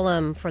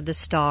column for The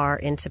Star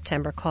in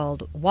September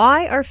called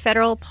 "Why Are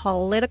Federal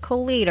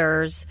Political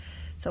Leaders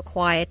So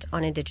Quiet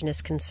on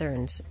Indigenous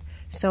Concerns?"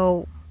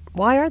 So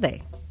why are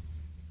they?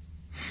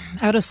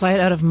 Out of sight,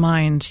 out of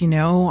mind,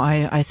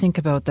 I think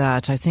about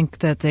that. I think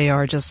that they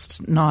are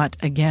just not,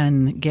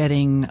 again,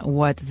 getting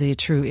what the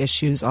true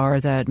issues are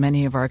that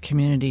many of our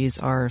communities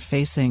are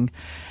facing.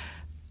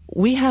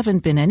 We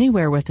haven't been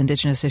anywhere with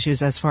Indigenous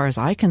issues as far as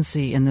I can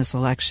see in this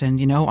election.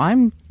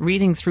 I'm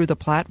reading through the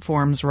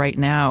platforms right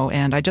now,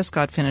 and I just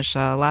got finished.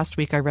 Last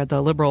week I read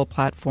the Liberal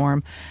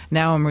platform.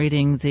 Now I'm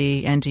reading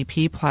the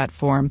NDP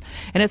platform.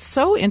 And it's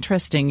so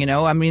interesting,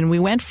 we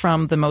went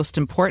from the most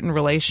important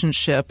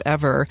relationship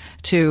ever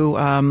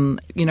to,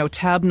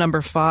 tab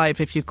number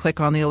 5 if you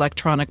click on the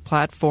electronic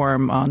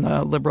platform on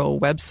the Liberal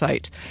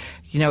website.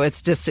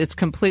 It's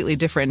completely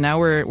different. Now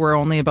we're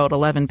only about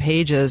 11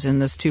 pages in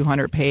this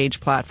 200-page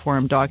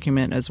platform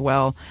document as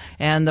well.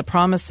 And the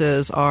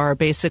promises are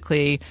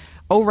basically,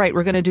 oh, right,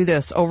 we're going to do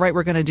this. Oh, right,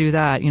 we're going to do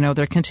that.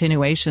 They're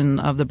continuation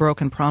of the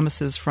broken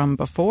promises from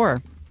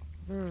before.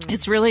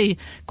 It's really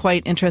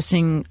quite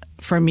interesting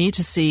for me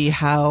to see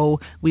how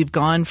we've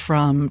gone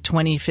from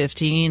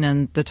 2015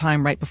 and the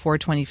time right before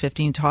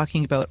 2015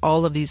 talking about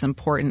all of these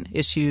important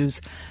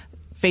issues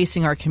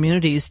facing our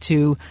communities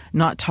to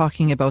not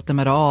talking about them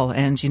at all.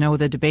 And,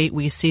 the debate,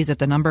 we see that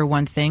the number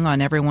one thing on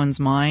everyone's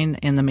mind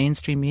in the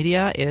mainstream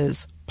media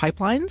is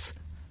pipelines.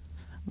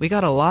 We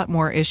got a lot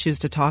more issues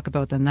to talk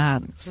about than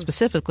that,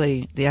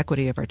 specifically the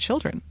equity of our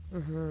children.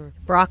 Mm-hmm.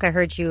 Brock, I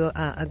heard you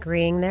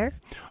agreeing there.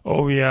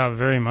 Oh, yeah,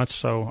 very much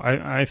so.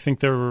 I think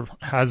there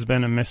has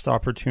been a missed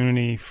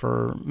opportunity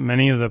for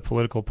many of the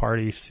political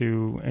parties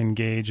to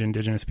engage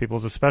Indigenous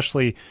peoples,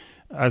 especially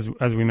as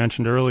we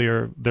mentioned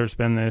earlier, there's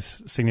been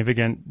this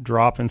significant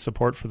drop in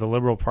support for the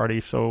Liberal Party.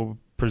 So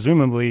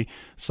presumably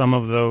some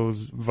of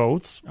those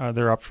votes,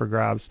 they're up for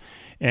grabs.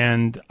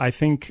 And I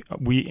think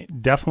we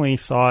definitely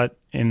saw it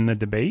in the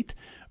debate,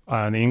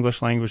 the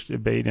English language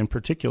debate in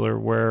particular,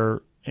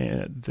 where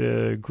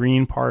the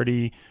Green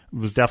Party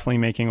was definitely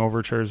making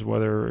overtures,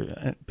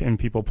 and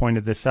people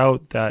pointed this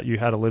out, that you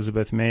had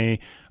Elizabeth May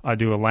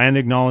do a land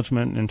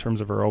acknowledgement in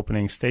terms of her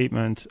opening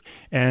statement.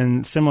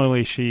 And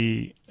similarly,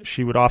 she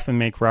would often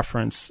make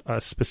reference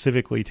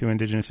specifically to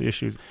Indigenous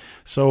issues.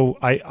 So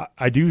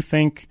I do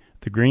think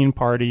the Green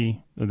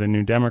Party, the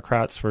New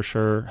Democrats for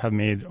sure, have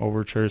made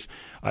overtures.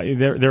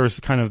 There was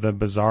kind of the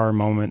bizarre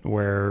moment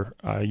where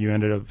you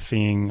ended up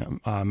seeing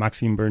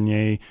Maxime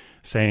Bernier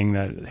saying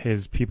that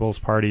his People's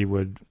Party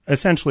would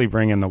essentially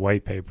bring in the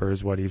white paper,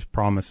 is what he's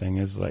promising,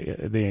 is like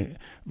the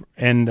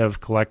end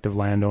of collective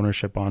land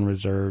ownership on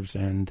reserves.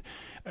 And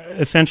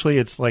essentially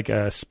it's like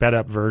a sped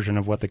up version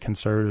of what the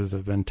Conservatives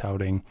have been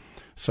touting.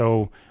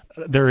 So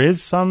there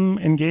is some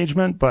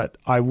engagement, but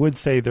I would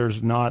say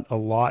there's not a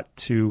lot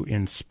to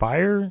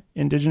inspire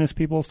Indigenous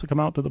peoples to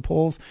come out to the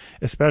polls,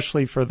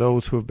 especially for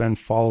those who have been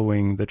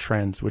following the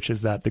trends, which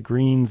is that the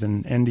Greens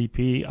and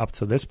NDP up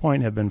to this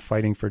point have been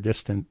fighting for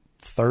distant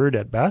third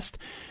at best.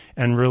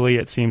 And really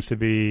it seems to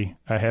be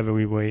a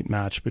heavyweight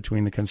match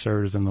between the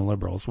Conservatives and the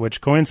Liberals,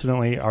 which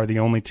coincidentally are the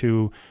only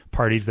two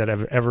parties that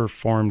have ever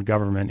formed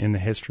government in the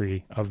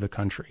history of the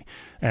country.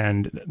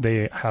 And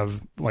they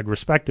have,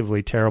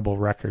 respectively, terrible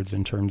records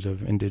in terms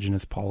of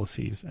Indigenous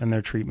policies and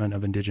their treatment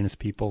of Indigenous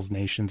peoples,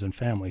 nations, and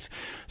families.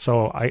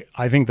 So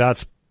I think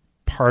that's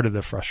part of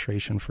the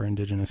frustration for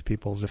Indigenous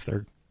peoples if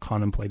they're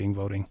contemplating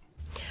voting.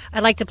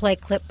 I'd like to play a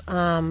clip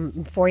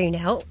for you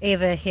now.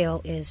 Ava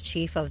Hill is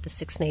chief of the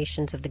Six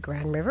Nations of the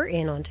Grand River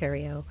in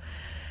Ontario.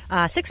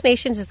 Six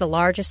Nations is the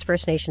largest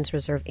First Nations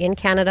reserve in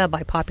Canada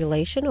by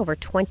population, over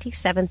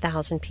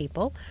 27,000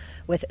 people,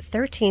 with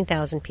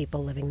 13,000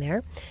 people living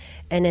there.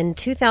 And in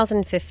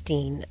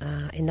 2015,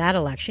 in that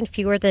election,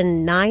 fewer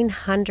than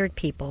 900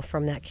 people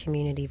from that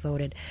community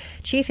voted.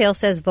 Chief Hill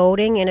says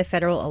voting in a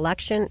federal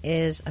election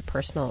is a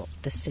personal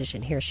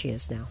decision. Here she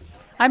is now.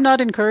 I'm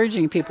not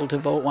encouraging people to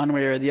vote one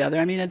way or the other.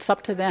 I mean, it's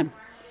up to them.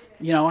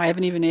 I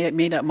haven't even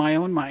made up my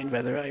own mind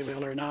whether I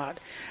will or not.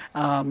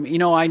 I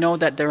know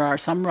that there are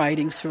some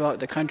ridings throughout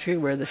the country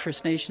where the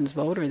First Nations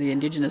vote or the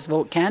Indigenous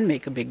vote can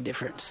make a big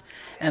difference.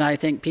 And I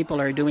think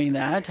people are doing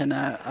that.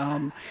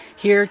 And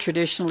here,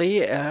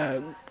 traditionally,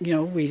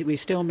 we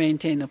still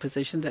maintain the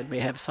position that we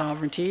have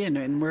sovereignty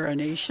and we're a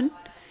nation.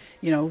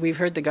 We've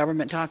heard the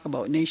government talk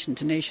about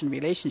nation-to-nation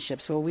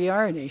relationships. Well, we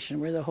are a nation.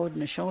 We're the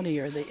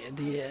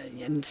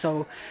Haudenosaunee, and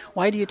so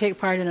why do you take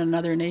part in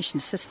another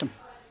nation's system?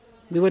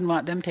 We wouldn't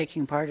want them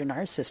taking part in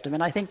our system,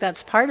 and I think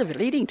that's part of it,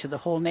 leading to the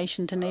whole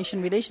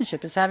nation-to-nation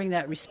relationship, is having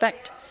that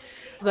respect.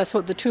 That's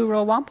what the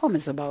two-row wampum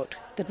is about,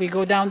 that we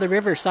go down the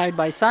river side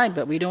by side,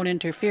 but we don't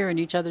interfere in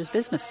each other's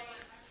business.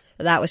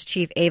 That was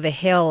Chief Ava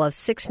Hill of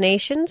Six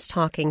Nations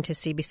talking to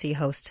CBC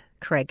host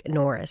Craig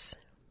Norris.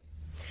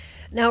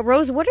 Now,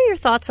 Rose, what are your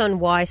thoughts on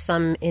why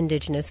some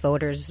Indigenous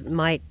voters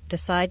might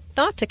decide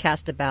not to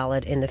cast a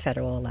ballot in the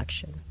federal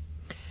election?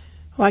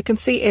 Well, I can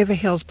see Ava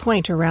Hill's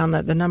point around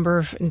that the number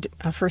of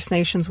First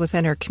Nations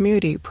within our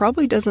community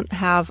probably doesn't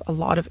have a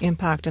lot of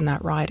impact in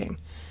that riding.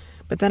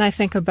 But then I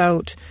think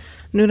about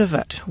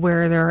Nunavut,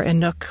 where there are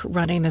Inuk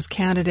running as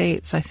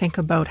candidates. I think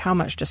about how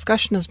much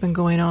discussion has been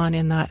going on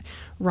in that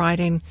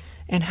riding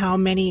and how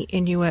many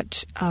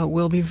Inuit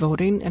will be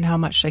voting and how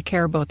much they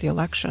care about the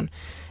election.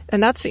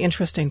 And that's the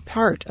interesting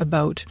part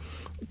about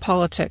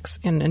politics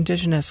in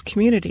Indigenous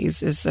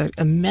communities, is the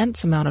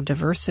immense amount of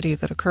diversity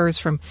that occurs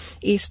from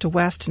east to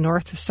west, to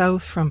north to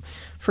south, from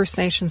First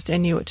Nations to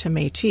Inuit to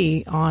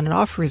Métis on and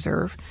off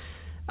reserve.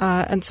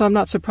 And so I'm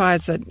not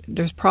surprised that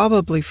there's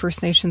probably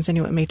First Nations,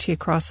 Inuit, Métis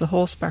across the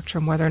whole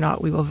spectrum, whether or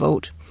not we will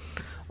vote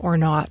or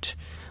not,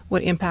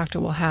 what impact it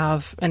will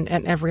have, and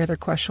every other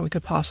question we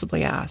could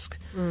possibly ask.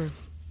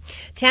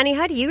 Tanny,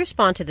 how do you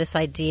respond to this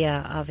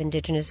idea of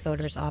Indigenous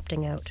voters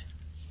opting out?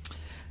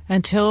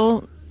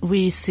 Until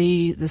we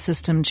see the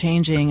system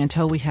changing,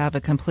 until we have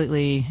a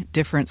completely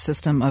different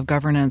system of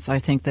governance, I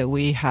think that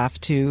we have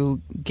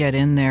to get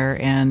in there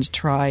and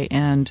try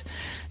and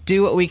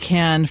do what we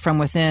can from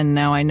within.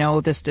 Now, I know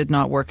this did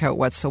not work out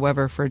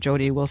whatsoever for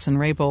Jody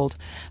Wilson-Raybould,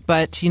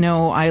 but,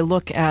 I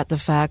look at the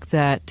fact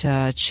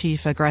that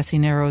Chief Grassy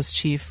Narrows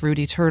Chief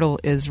Rudy Turtle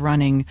is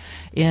running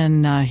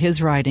in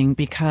his riding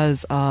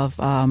because of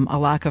a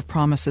lack of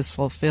promises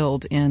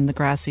fulfilled in the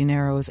Grassy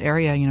Narrows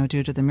area,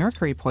 due to the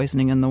mercury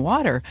poisoning in the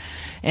water.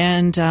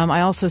 And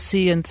I also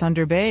see in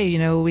Thunder Bay,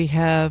 we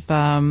have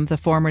the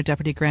former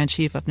Deputy Grand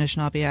Chief of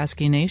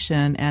Anishinaabe-Aski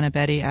Nation, Anna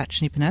Betty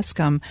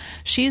Atchnipanescum.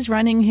 She's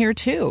running here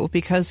too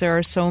because there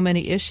are so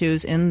many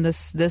issues in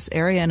this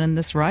area and in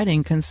this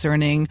riding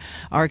concerning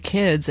our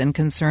kids and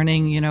concerning,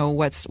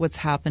 what's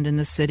happened in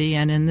the city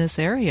and in this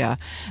area.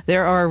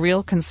 There are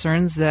real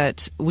concerns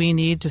that we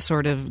need to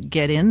sort of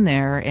get in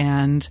there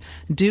and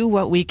do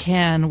what we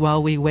can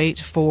while we wait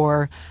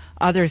for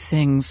other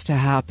things to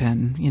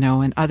happen,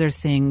 and other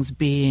things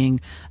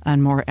being a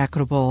more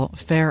equitable,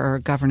 fairer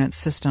governance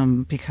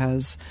system,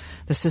 because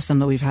the system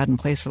that we've had in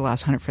place for the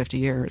last 150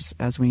 years,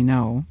 as we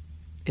know,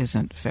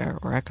 isn't fair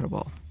or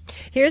equitable.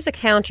 Here's a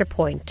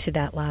counterpoint to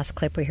that last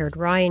clip we heard.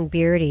 Ryan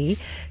Beardy,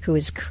 who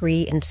is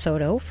Cree and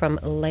Soto from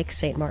Lake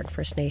St. Martin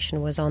First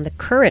Nation, was on The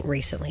Current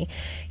recently.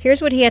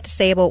 Here's what he had to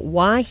say about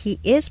why he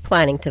is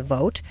planning to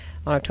vote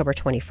on October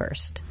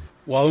 21st.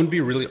 Well, I would be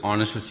really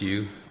honest with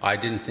you. I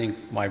didn't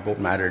think my vote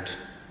mattered.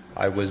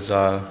 I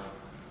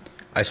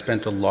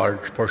spent a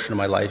large portion of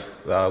my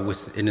life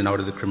in and out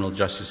of the criminal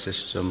justice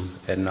system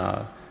and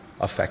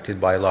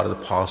affected by a lot of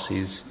the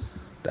policies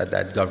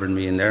that governed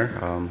me in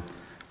there.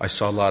 I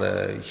saw a lot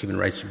of human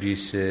rights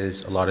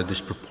abuses, a lot of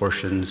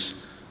disproportions,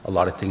 a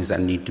lot of things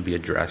that need to be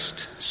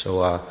addressed.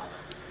 So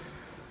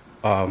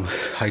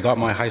I got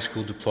my high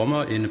school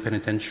diploma in the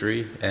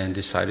penitentiary and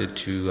decided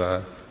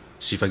to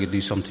see if I could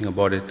do something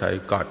about it.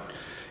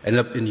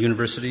 Ended up in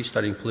university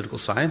studying political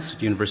science at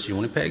the University of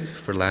Winnipeg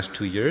for the last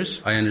 2 years.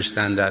 I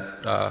understand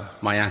that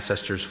my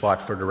ancestors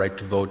fought for the right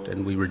to vote,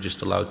 and we were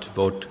just allowed to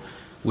vote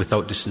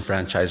without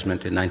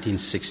disenfranchisement in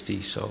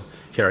 1960. So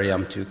here I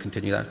am to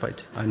continue that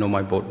fight. I know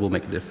my vote will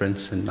make a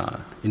difference, and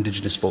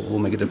Indigenous vote will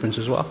make a difference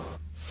as well.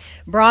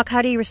 Brock,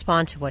 how do you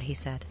respond to what he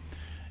said?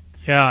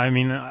 Yeah, I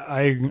mean,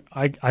 I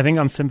think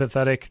I'm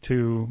sympathetic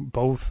to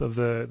both of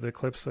the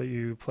clips that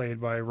you played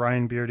by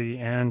Ryan Beardy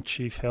and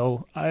Chief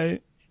Hill.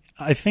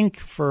 I think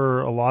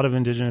for a lot of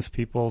Indigenous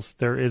peoples,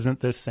 there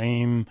isn't the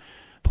same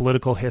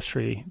political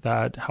history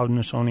that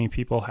Haudenosaunee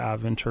people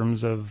have in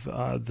terms of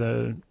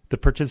the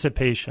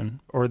participation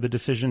or the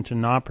decision to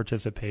not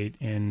participate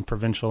in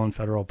provincial and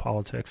federal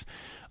politics.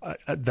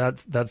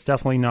 That's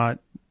definitely not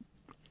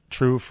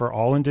true for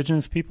all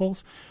Indigenous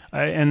peoples.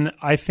 And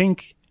I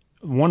think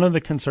one of the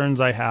concerns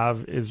I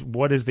have is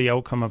what is the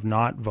outcome of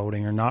not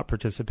voting or not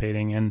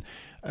participating. And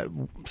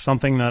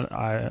something that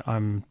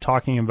I'm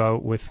talking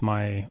about with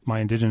my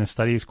Indigenous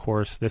Studies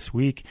course this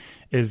week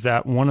is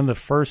that one of the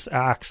first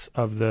acts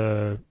of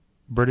the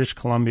British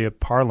Columbia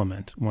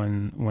Parliament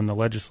when the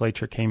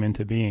legislature came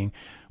into being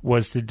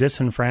was to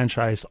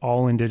disenfranchise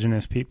all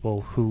Indigenous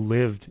people who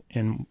lived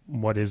in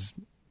what is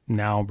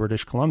now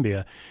British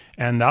Columbia.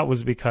 And that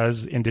was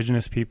because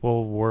Indigenous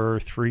people were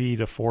 3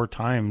 to 4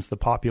 times the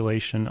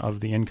population of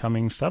the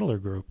incoming settler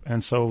group.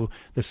 And so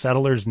the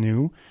settlers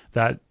knew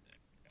that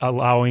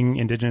allowing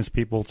Indigenous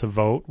people to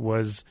vote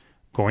was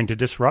going to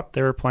disrupt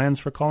their plans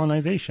for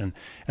colonization.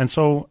 And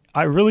so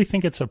I really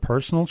think it's a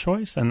personal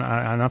choice, and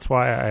that's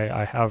why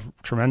I have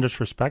tremendous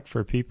respect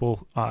for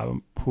people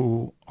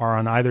who are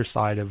on either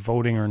side of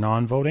voting or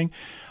non-voting.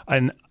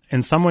 And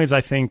in some ways,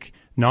 I think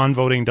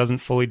non-voting doesn't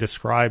fully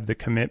describe the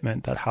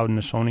commitment that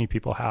Haudenosaunee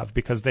people have,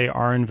 because they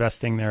are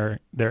investing their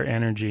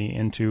energy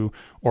into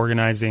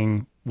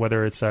organizing,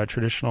 whether it's a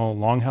traditional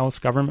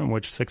longhouse government,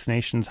 which Six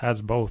Nations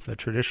has both, a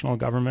traditional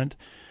government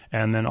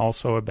and then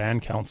also a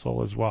band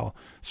council as well.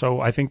 So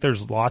I think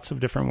there's lots of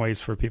different ways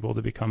for people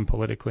to become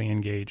politically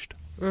engaged.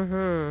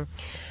 Mm-hmm.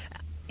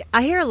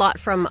 I hear a lot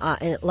from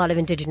a lot of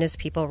Indigenous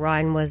people.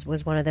 Ryan was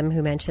one of them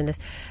who mentioned this,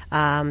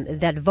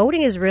 that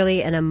voting is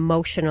really an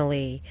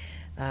emotionally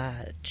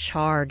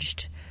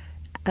charged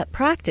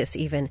practice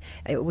even.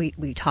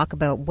 We talk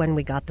about when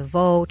we got the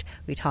vote.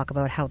 We talk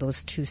about how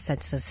those two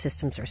sets of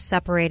systems are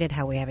separated,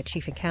 how we have a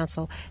chief and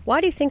council. Why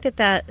do you think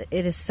that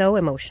it is so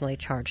emotionally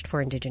charged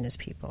for Indigenous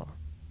people?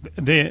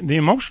 The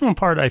emotional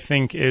part, I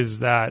think,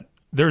 is that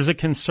there's a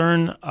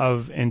concern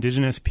of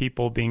Indigenous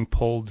people being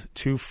pulled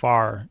too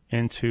far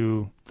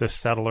into the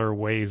settler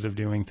ways of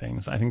doing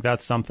things. I think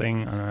that's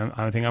something, and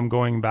I think I'm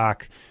going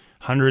back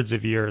hundreds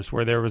of years,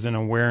 where there was an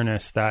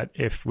awareness that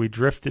if we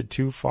drifted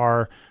too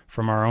far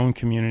from our own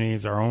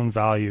communities, our own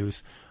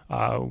values,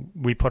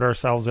 we put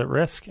ourselves at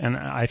risk. And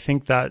I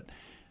think that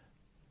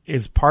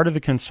is part of the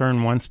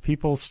concern once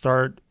people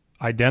start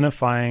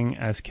identifying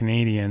as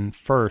Canadian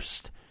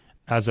first,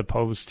 as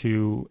opposed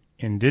to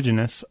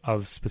Indigenous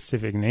of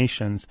specific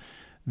nations,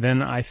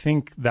 then I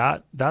think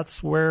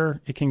that's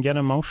where it can get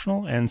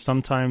emotional. And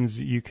sometimes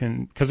you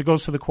can, because it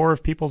goes to the core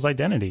of people's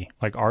identity.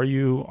 Like, are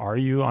you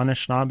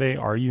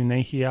Anishinaabe? Are you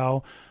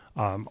Nehiyaw?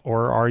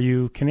 Or are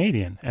you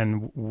Canadian?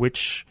 And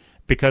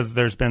because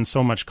there's been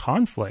so much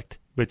conflict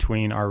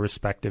between our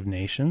respective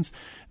nations,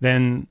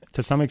 then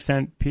to some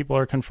extent people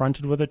are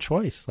confronted with a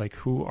choice. Like,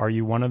 who are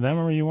you, one of them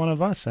or are you one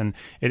of us? And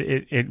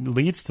it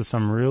leads to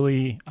some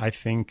really, I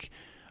think,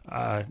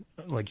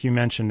 like you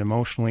mentioned,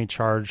 emotionally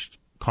charged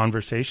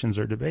conversations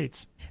or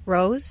debates.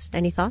 Rose,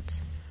 any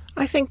thoughts?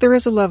 I think there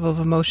is a level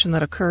of emotion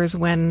that occurs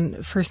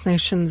when First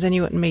Nations,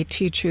 Inuit, and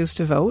Métis choose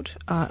to vote.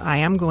 I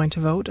am going to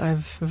vote.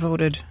 I've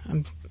voted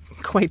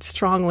quite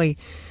strongly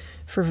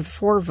for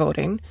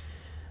voting.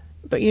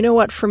 But you know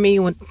what? For me,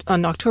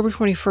 on October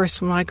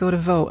 21st, when I go to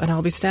vote, and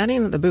I'll be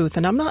standing at the booth,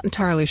 and I'm not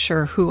entirely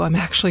sure who I'm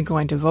actually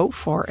going to vote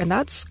for, and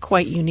that's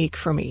quite unique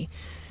for me.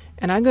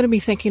 And I'm going to be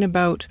thinking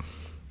about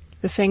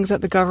the things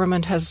that the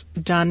government has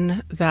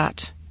done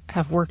that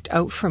have worked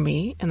out for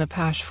me in the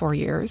past 4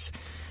 years.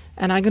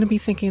 And I'm going to be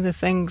thinking the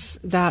things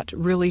that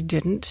really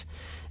didn't,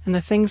 and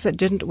the things that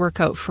didn't work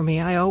out for me.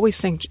 I always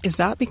think, is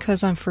that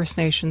because I'm First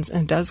Nations,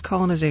 and does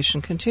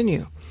colonization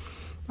continue?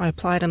 I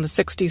applied on the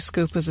 60s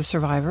scoop as a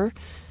survivor,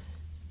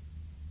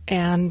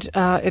 and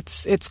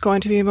it's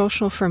going to be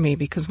emotional for me,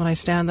 because when I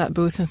stand in that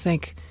booth and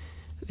think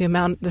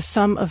the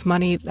sum of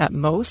money at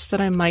most that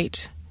I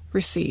might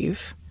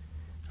receive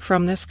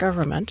from this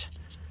government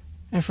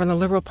and from the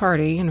Liberal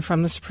Party and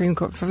from the Supreme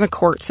Court, from the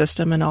court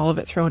system and all of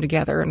it thrown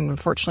together, and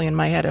unfortunately in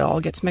my head it all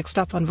gets mixed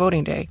up on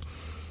voting day,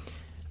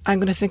 I'm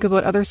going to think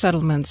about other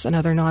settlements and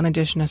other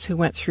non-Indigenous who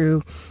went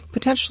through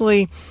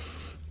potentially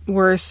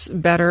worse,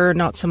 better,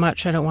 not so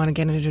much, I don't want to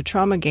get into a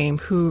trauma game,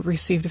 who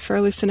received a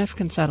fairly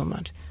significant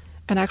settlement.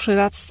 And actually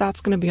that's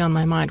going to be on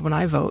my mind when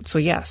I vote. So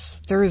yes,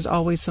 there is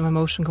always some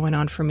emotion going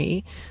on for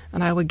me,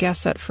 and I would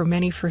guess that for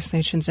many First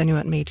Nations,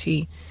 Inuit, and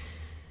Métis,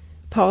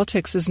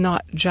 politics is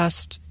not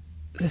just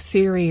the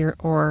theory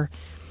or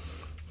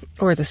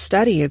the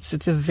study.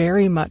 It's a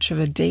very much of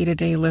a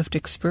day-to-day lived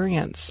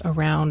experience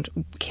around,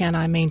 can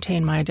I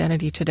maintain my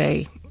identity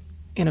today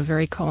in a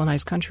very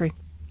colonized country?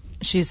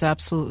 She's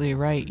absolutely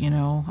right.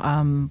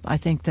 I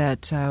think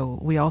that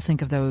we all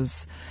think of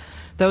those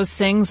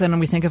things, and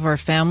we think of our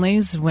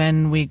families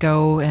when we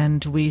go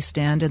and we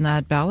stand in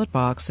that ballot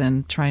box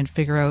and try and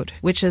figure out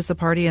which is the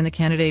party and the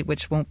candidate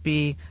which won't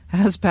be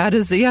as bad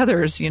as the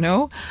others,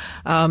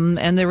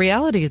 And the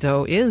reality,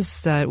 though,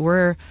 is that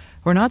we're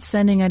not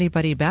sending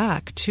anybody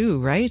back, too,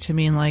 right? I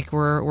mean, like,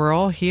 we're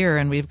all here,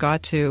 and we've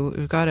got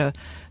to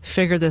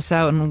figure this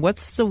out. And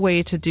what's the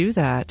way to do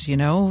that?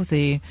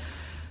 The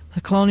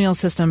colonial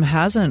system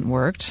hasn't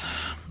worked.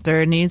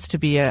 There needs to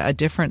be a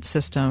different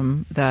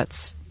system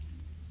that's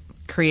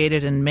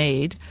created and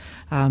made.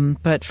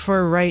 But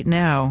for right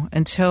now,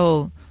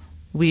 until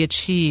we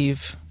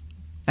achieve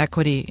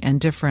equity and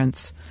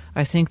difference,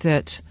 I think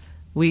that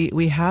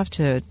we have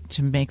to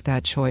make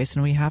that choice,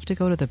 and we have to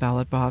go to the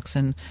ballot box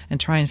and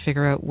try and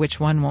figure out which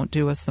one won't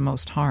do us the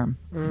most harm,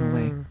 in a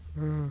way.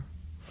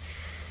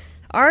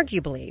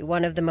 Arguably,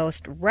 one of the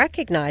most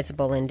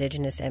recognizable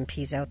Indigenous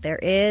MPs out there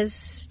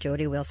is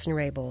Jody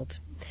Wilson-Raybould.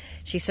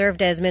 She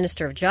served as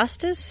Minister of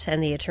Justice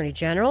and the Attorney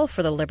General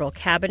for the Liberal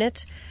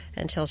cabinet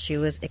until she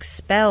was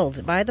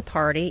expelled by the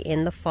party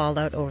in the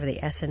fallout over the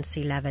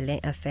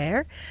SNC-Lavalin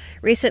affair.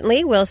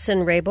 Recently,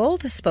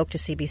 Wilson-Raybould spoke to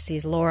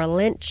CBC's Laura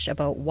Lynch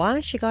about why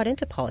she got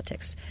into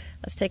politics.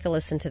 Let's take a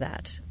listen to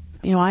that.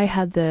 I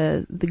had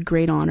the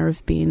great honor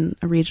of being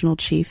a regional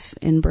chief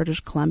in British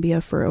Columbia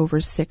for over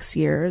 6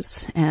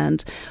 years,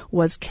 and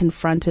was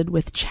confronted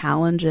with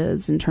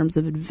challenges in terms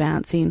of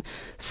advancing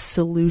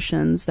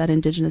solutions that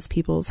Indigenous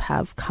peoples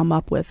have come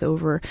up with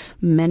over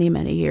many,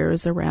 many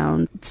years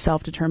around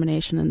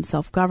self-determination and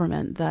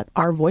self-government, that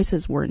our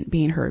voices weren't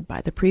being heard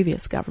by the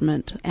previous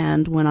government.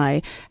 And when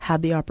I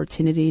had the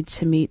opportunity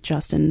to meet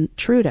Justin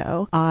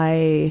Trudeau,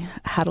 I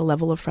had a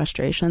level of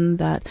frustration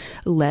that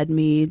led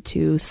me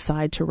to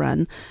decide to run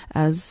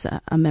as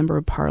a member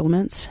of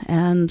Parliament.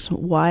 And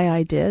why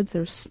I did,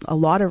 there's a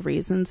lot of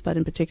reasons, but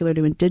in particular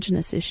to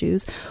Indigenous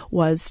issues,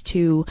 was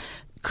to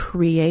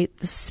create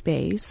the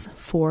space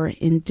for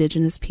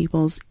Indigenous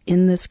peoples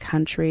in this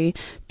country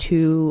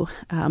to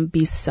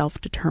be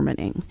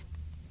self-determining.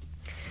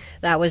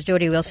 That was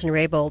Jody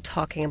Wilson-Raybould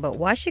talking about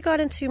why she got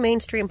into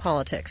mainstream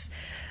politics.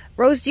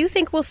 Rose, do you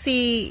think we'll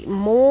see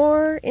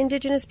more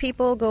Indigenous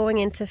people going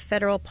into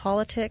federal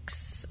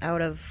politics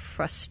out of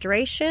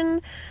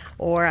frustration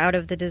or out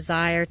of the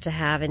desire to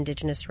have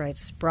Indigenous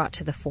rights brought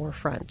to the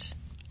forefront?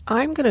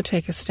 I'm going to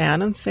take a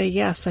stand and say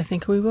yes, I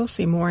think we will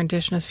see more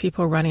Indigenous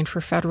people running for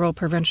federal,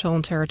 provincial,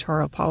 and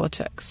territorial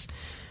politics.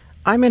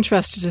 I'm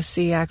interested to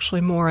see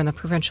actually more on the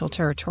provincial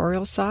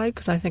territorial side,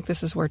 because I think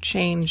this is where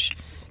change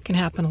can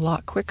happen a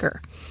lot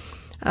quicker.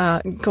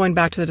 Going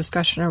back to the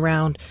discussion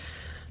around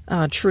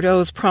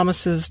Trudeau's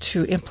promises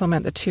to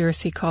implement the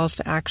TRC calls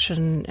to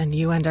action and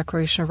UN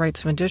Declaration of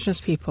Rights of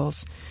Indigenous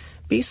Peoples,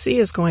 BC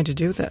is going to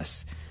do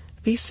this.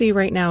 BC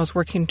right now is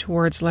working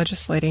towards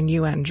legislating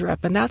UN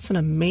DRIP, and that's an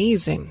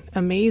amazing,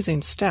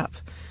 amazing step.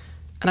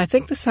 And I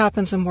think this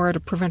happens more at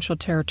a provincial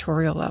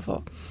territorial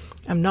level.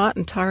 I'm not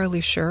entirely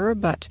sure,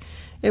 but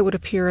it would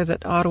appear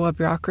that Ottawa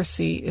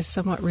bureaucracy is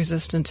somewhat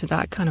resistant to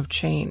that kind of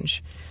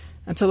change.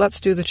 And so let's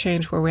do the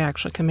change where we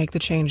actually can make the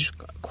change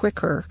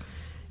quicker,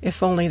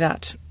 if only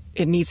that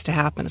it needs to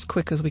happen as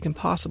quick as we can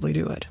possibly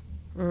do it.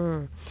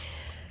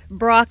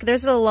 Brock,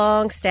 there's a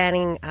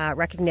long-standing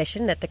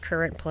recognition that the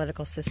current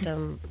political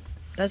system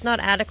does not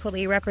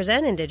adequately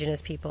represent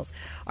Indigenous peoples.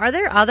 Are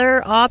there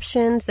other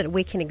options that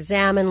we can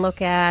examine,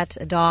 look at,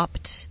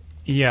 adopt?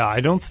 Yeah, I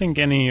don't think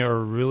any are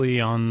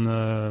really on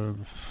the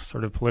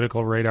sort of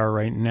political radar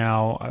right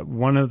now.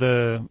 One of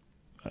the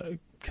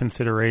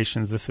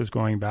considerations, this is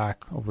going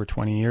back over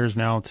 20 years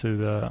now, to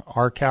the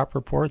RCAP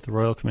report, the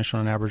Royal Commission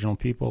on Aboriginal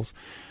Peoples.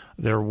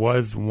 There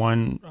was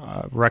one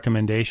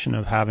recommendation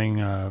of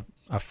having a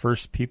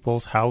First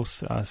Peoples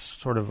House,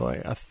 sort of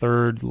a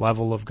third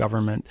level of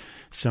government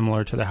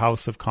similar to the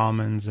House of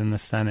Commons in the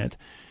Senate.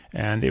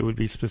 And it would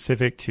be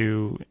specific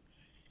to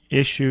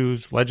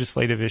issues,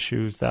 legislative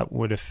issues that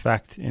would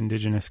affect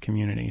Indigenous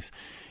communities.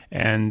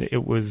 And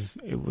it was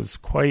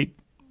quite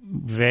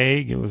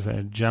vague. It was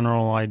a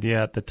general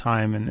idea at the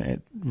time, and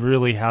it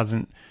really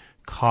hasn't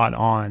caught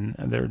on.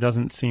 There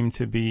doesn't seem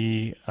to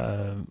be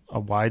a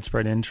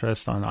widespread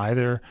interest on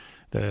either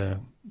the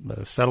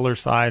settler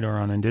side or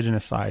on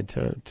Indigenous side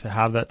to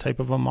have that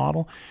type of a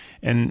model.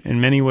 And in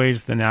many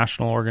ways, the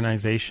national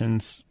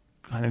organizations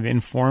kind of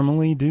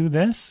informally do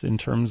this in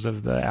terms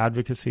of the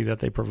advocacy that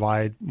they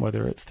provide,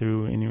 whether it's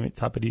through Inuit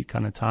Tapiti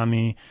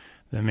Kanatami,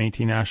 the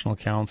Métis National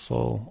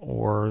Council,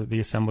 or the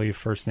Assembly of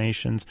First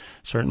Nations.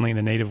 Certainly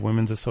the Native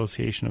Women's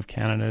Association of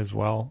Canada as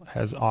well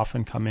has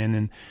often come in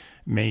and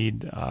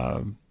made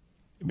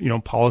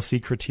policy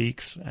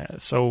critiques.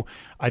 So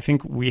I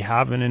think we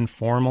have an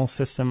informal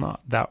system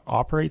that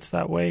operates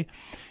that way.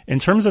 In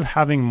terms of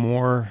having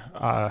more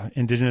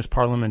Indigenous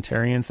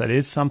parliamentarians, that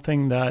is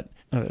something that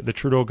the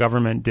Trudeau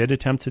government did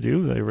attempt to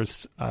do. There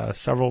was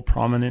several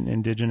prominent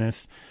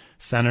Indigenous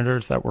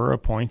senators that were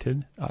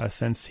appointed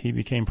since he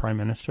became Prime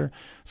Minister.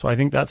 So I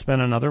think that's been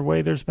another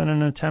way there's been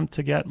an attempt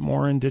to get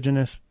more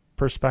Indigenous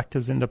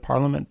perspectives into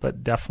Parliament,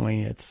 but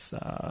definitely it's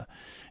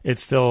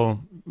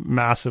still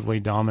massively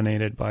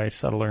dominated by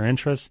settler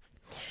interests.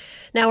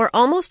 Now, we're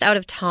almost out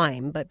of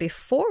time, but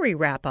before we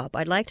wrap up,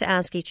 I'd like to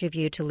ask each of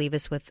you to leave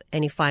us with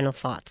any final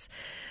thoughts.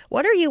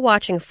 What are you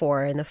watching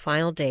for in the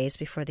final days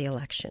before the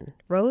election?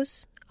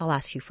 Rose, I'll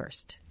ask you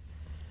first.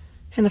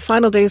 In the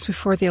final days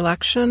before the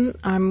election,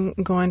 I'm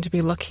going to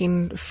be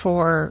looking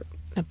for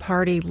the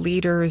party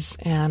leaders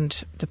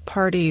and the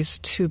parties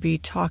to be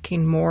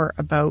talking more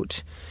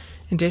about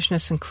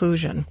Indigenous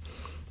inclusion.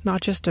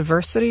 Not just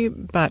diversity,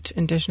 but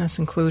Indigenous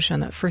inclusion,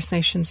 that First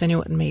Nations,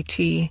 Inuit, and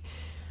Métis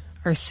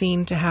are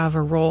seen to have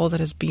a role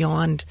that is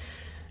beyond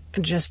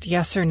just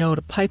yes or no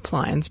to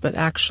pipelines, but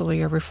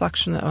actually a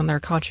reflection on their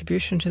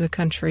contribution to the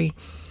country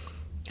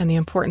and the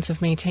importance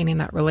of maintaining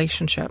that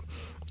relationship.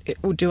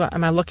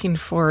 Am I looking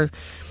for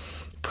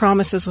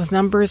promises with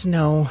numbers?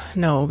 No,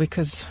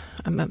 because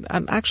I'm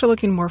actually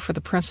looking more for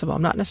the principle.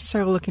 I'm not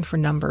necessarily looking for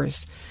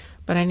numbers,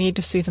 but I need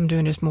to see them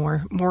doing just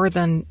more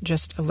than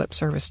just a lip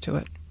service to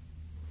it.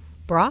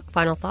 Brock,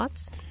 final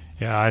thoughts?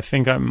 Yeah, I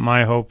think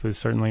my hope is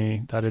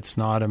certainly that it's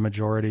not a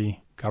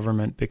majority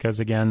government, because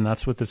again,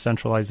 that's with the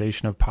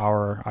centralization of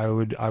power.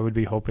 I would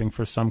be hoping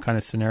for some kind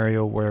of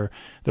scenario where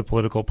the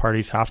political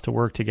parties have to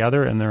work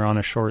together and they're on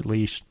a short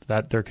leash,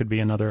 that there could be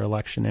another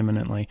election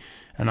imminently.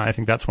 And I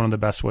think that's one of the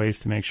best ways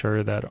to make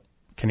sure that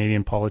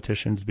Canadian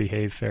politicians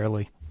behave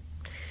fairly.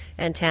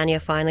 And Tanya,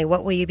 finally,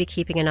 what will you be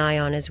keeping an eye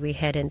on as we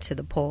head into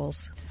the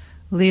polls?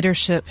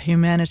 Leadership,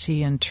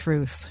 humanity, and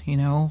truth.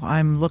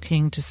 I'm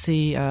looking to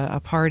see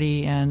a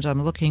party, and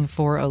I'm looking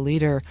for a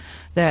leader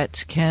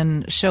that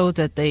can show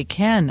that they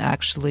can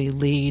actually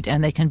lead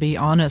and they can be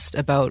honest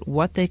about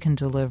what they can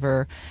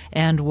deliver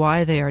and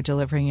why they are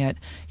delivering it.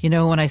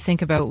 When I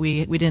think about,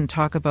 we didn't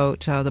talk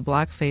about the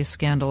blackface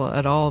scandal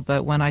at all,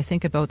 but when I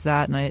think about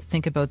that and I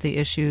think about the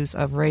issues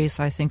of race,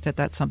 I think that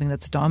that's something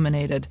that's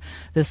dominated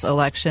this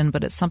election,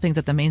 but it's something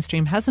that the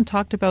mainstream hasn't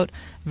talked about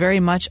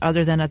very much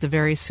other than at the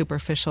very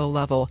superficial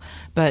level.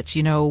 But,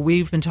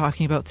 we've been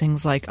talking about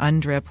things like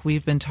UNDRIP.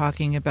 We've been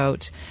talking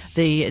about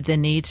the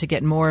need to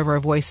get more of our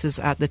voices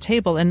at the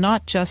table, and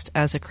not just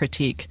as a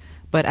critique,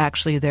 but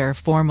actually there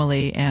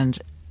formally and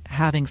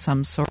having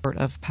some sort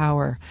of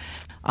power.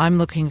 I'm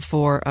looking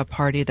for a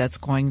party that's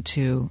going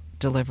to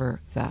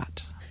deliver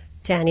that.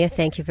 Tanya,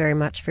 thank you very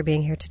much for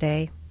being here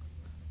today.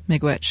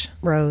 Miigwech.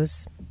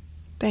 Rose.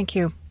 Thank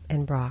you.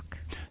 And Brock.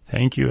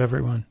 Thank you,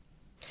 everyone.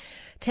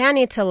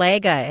 Tanya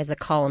Talega is a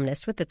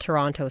columnist with the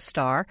Toronto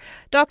Star.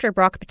 Dr.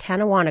 Brock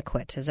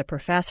Petanawanakwit is a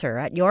professor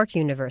at York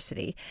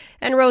University.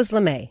 And Rose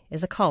LeMay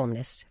is a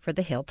columnist for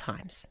the Hill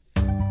Times.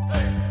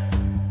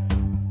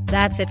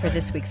 That's it for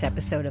this week's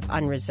episode of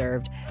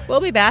Unreserved. We'll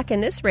be back in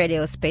this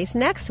radio space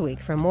next week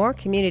for more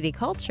community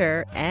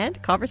culture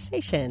and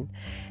conversation.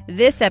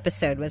 This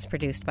episode was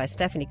produced by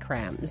Stephanie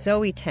Cram,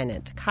 Zoe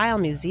Tennant, Kyle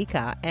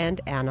Musica,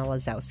 and Anna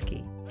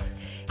Lazowski.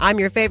 I'm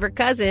your favorite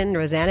cousin,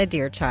 Rosanna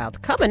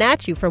Deerchild, coming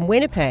at you from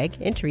Winnipeg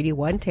in Treaty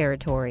 1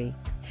 territory.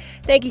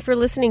 Thank you for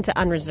listening to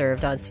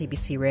Unreserved on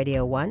CBC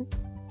Radio 1.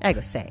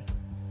 Ego say.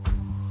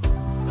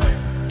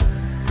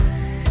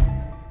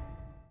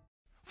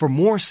 For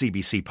more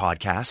CBC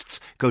podcasts,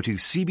 go to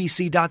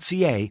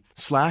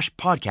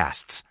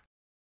cbc.ca/podcasts.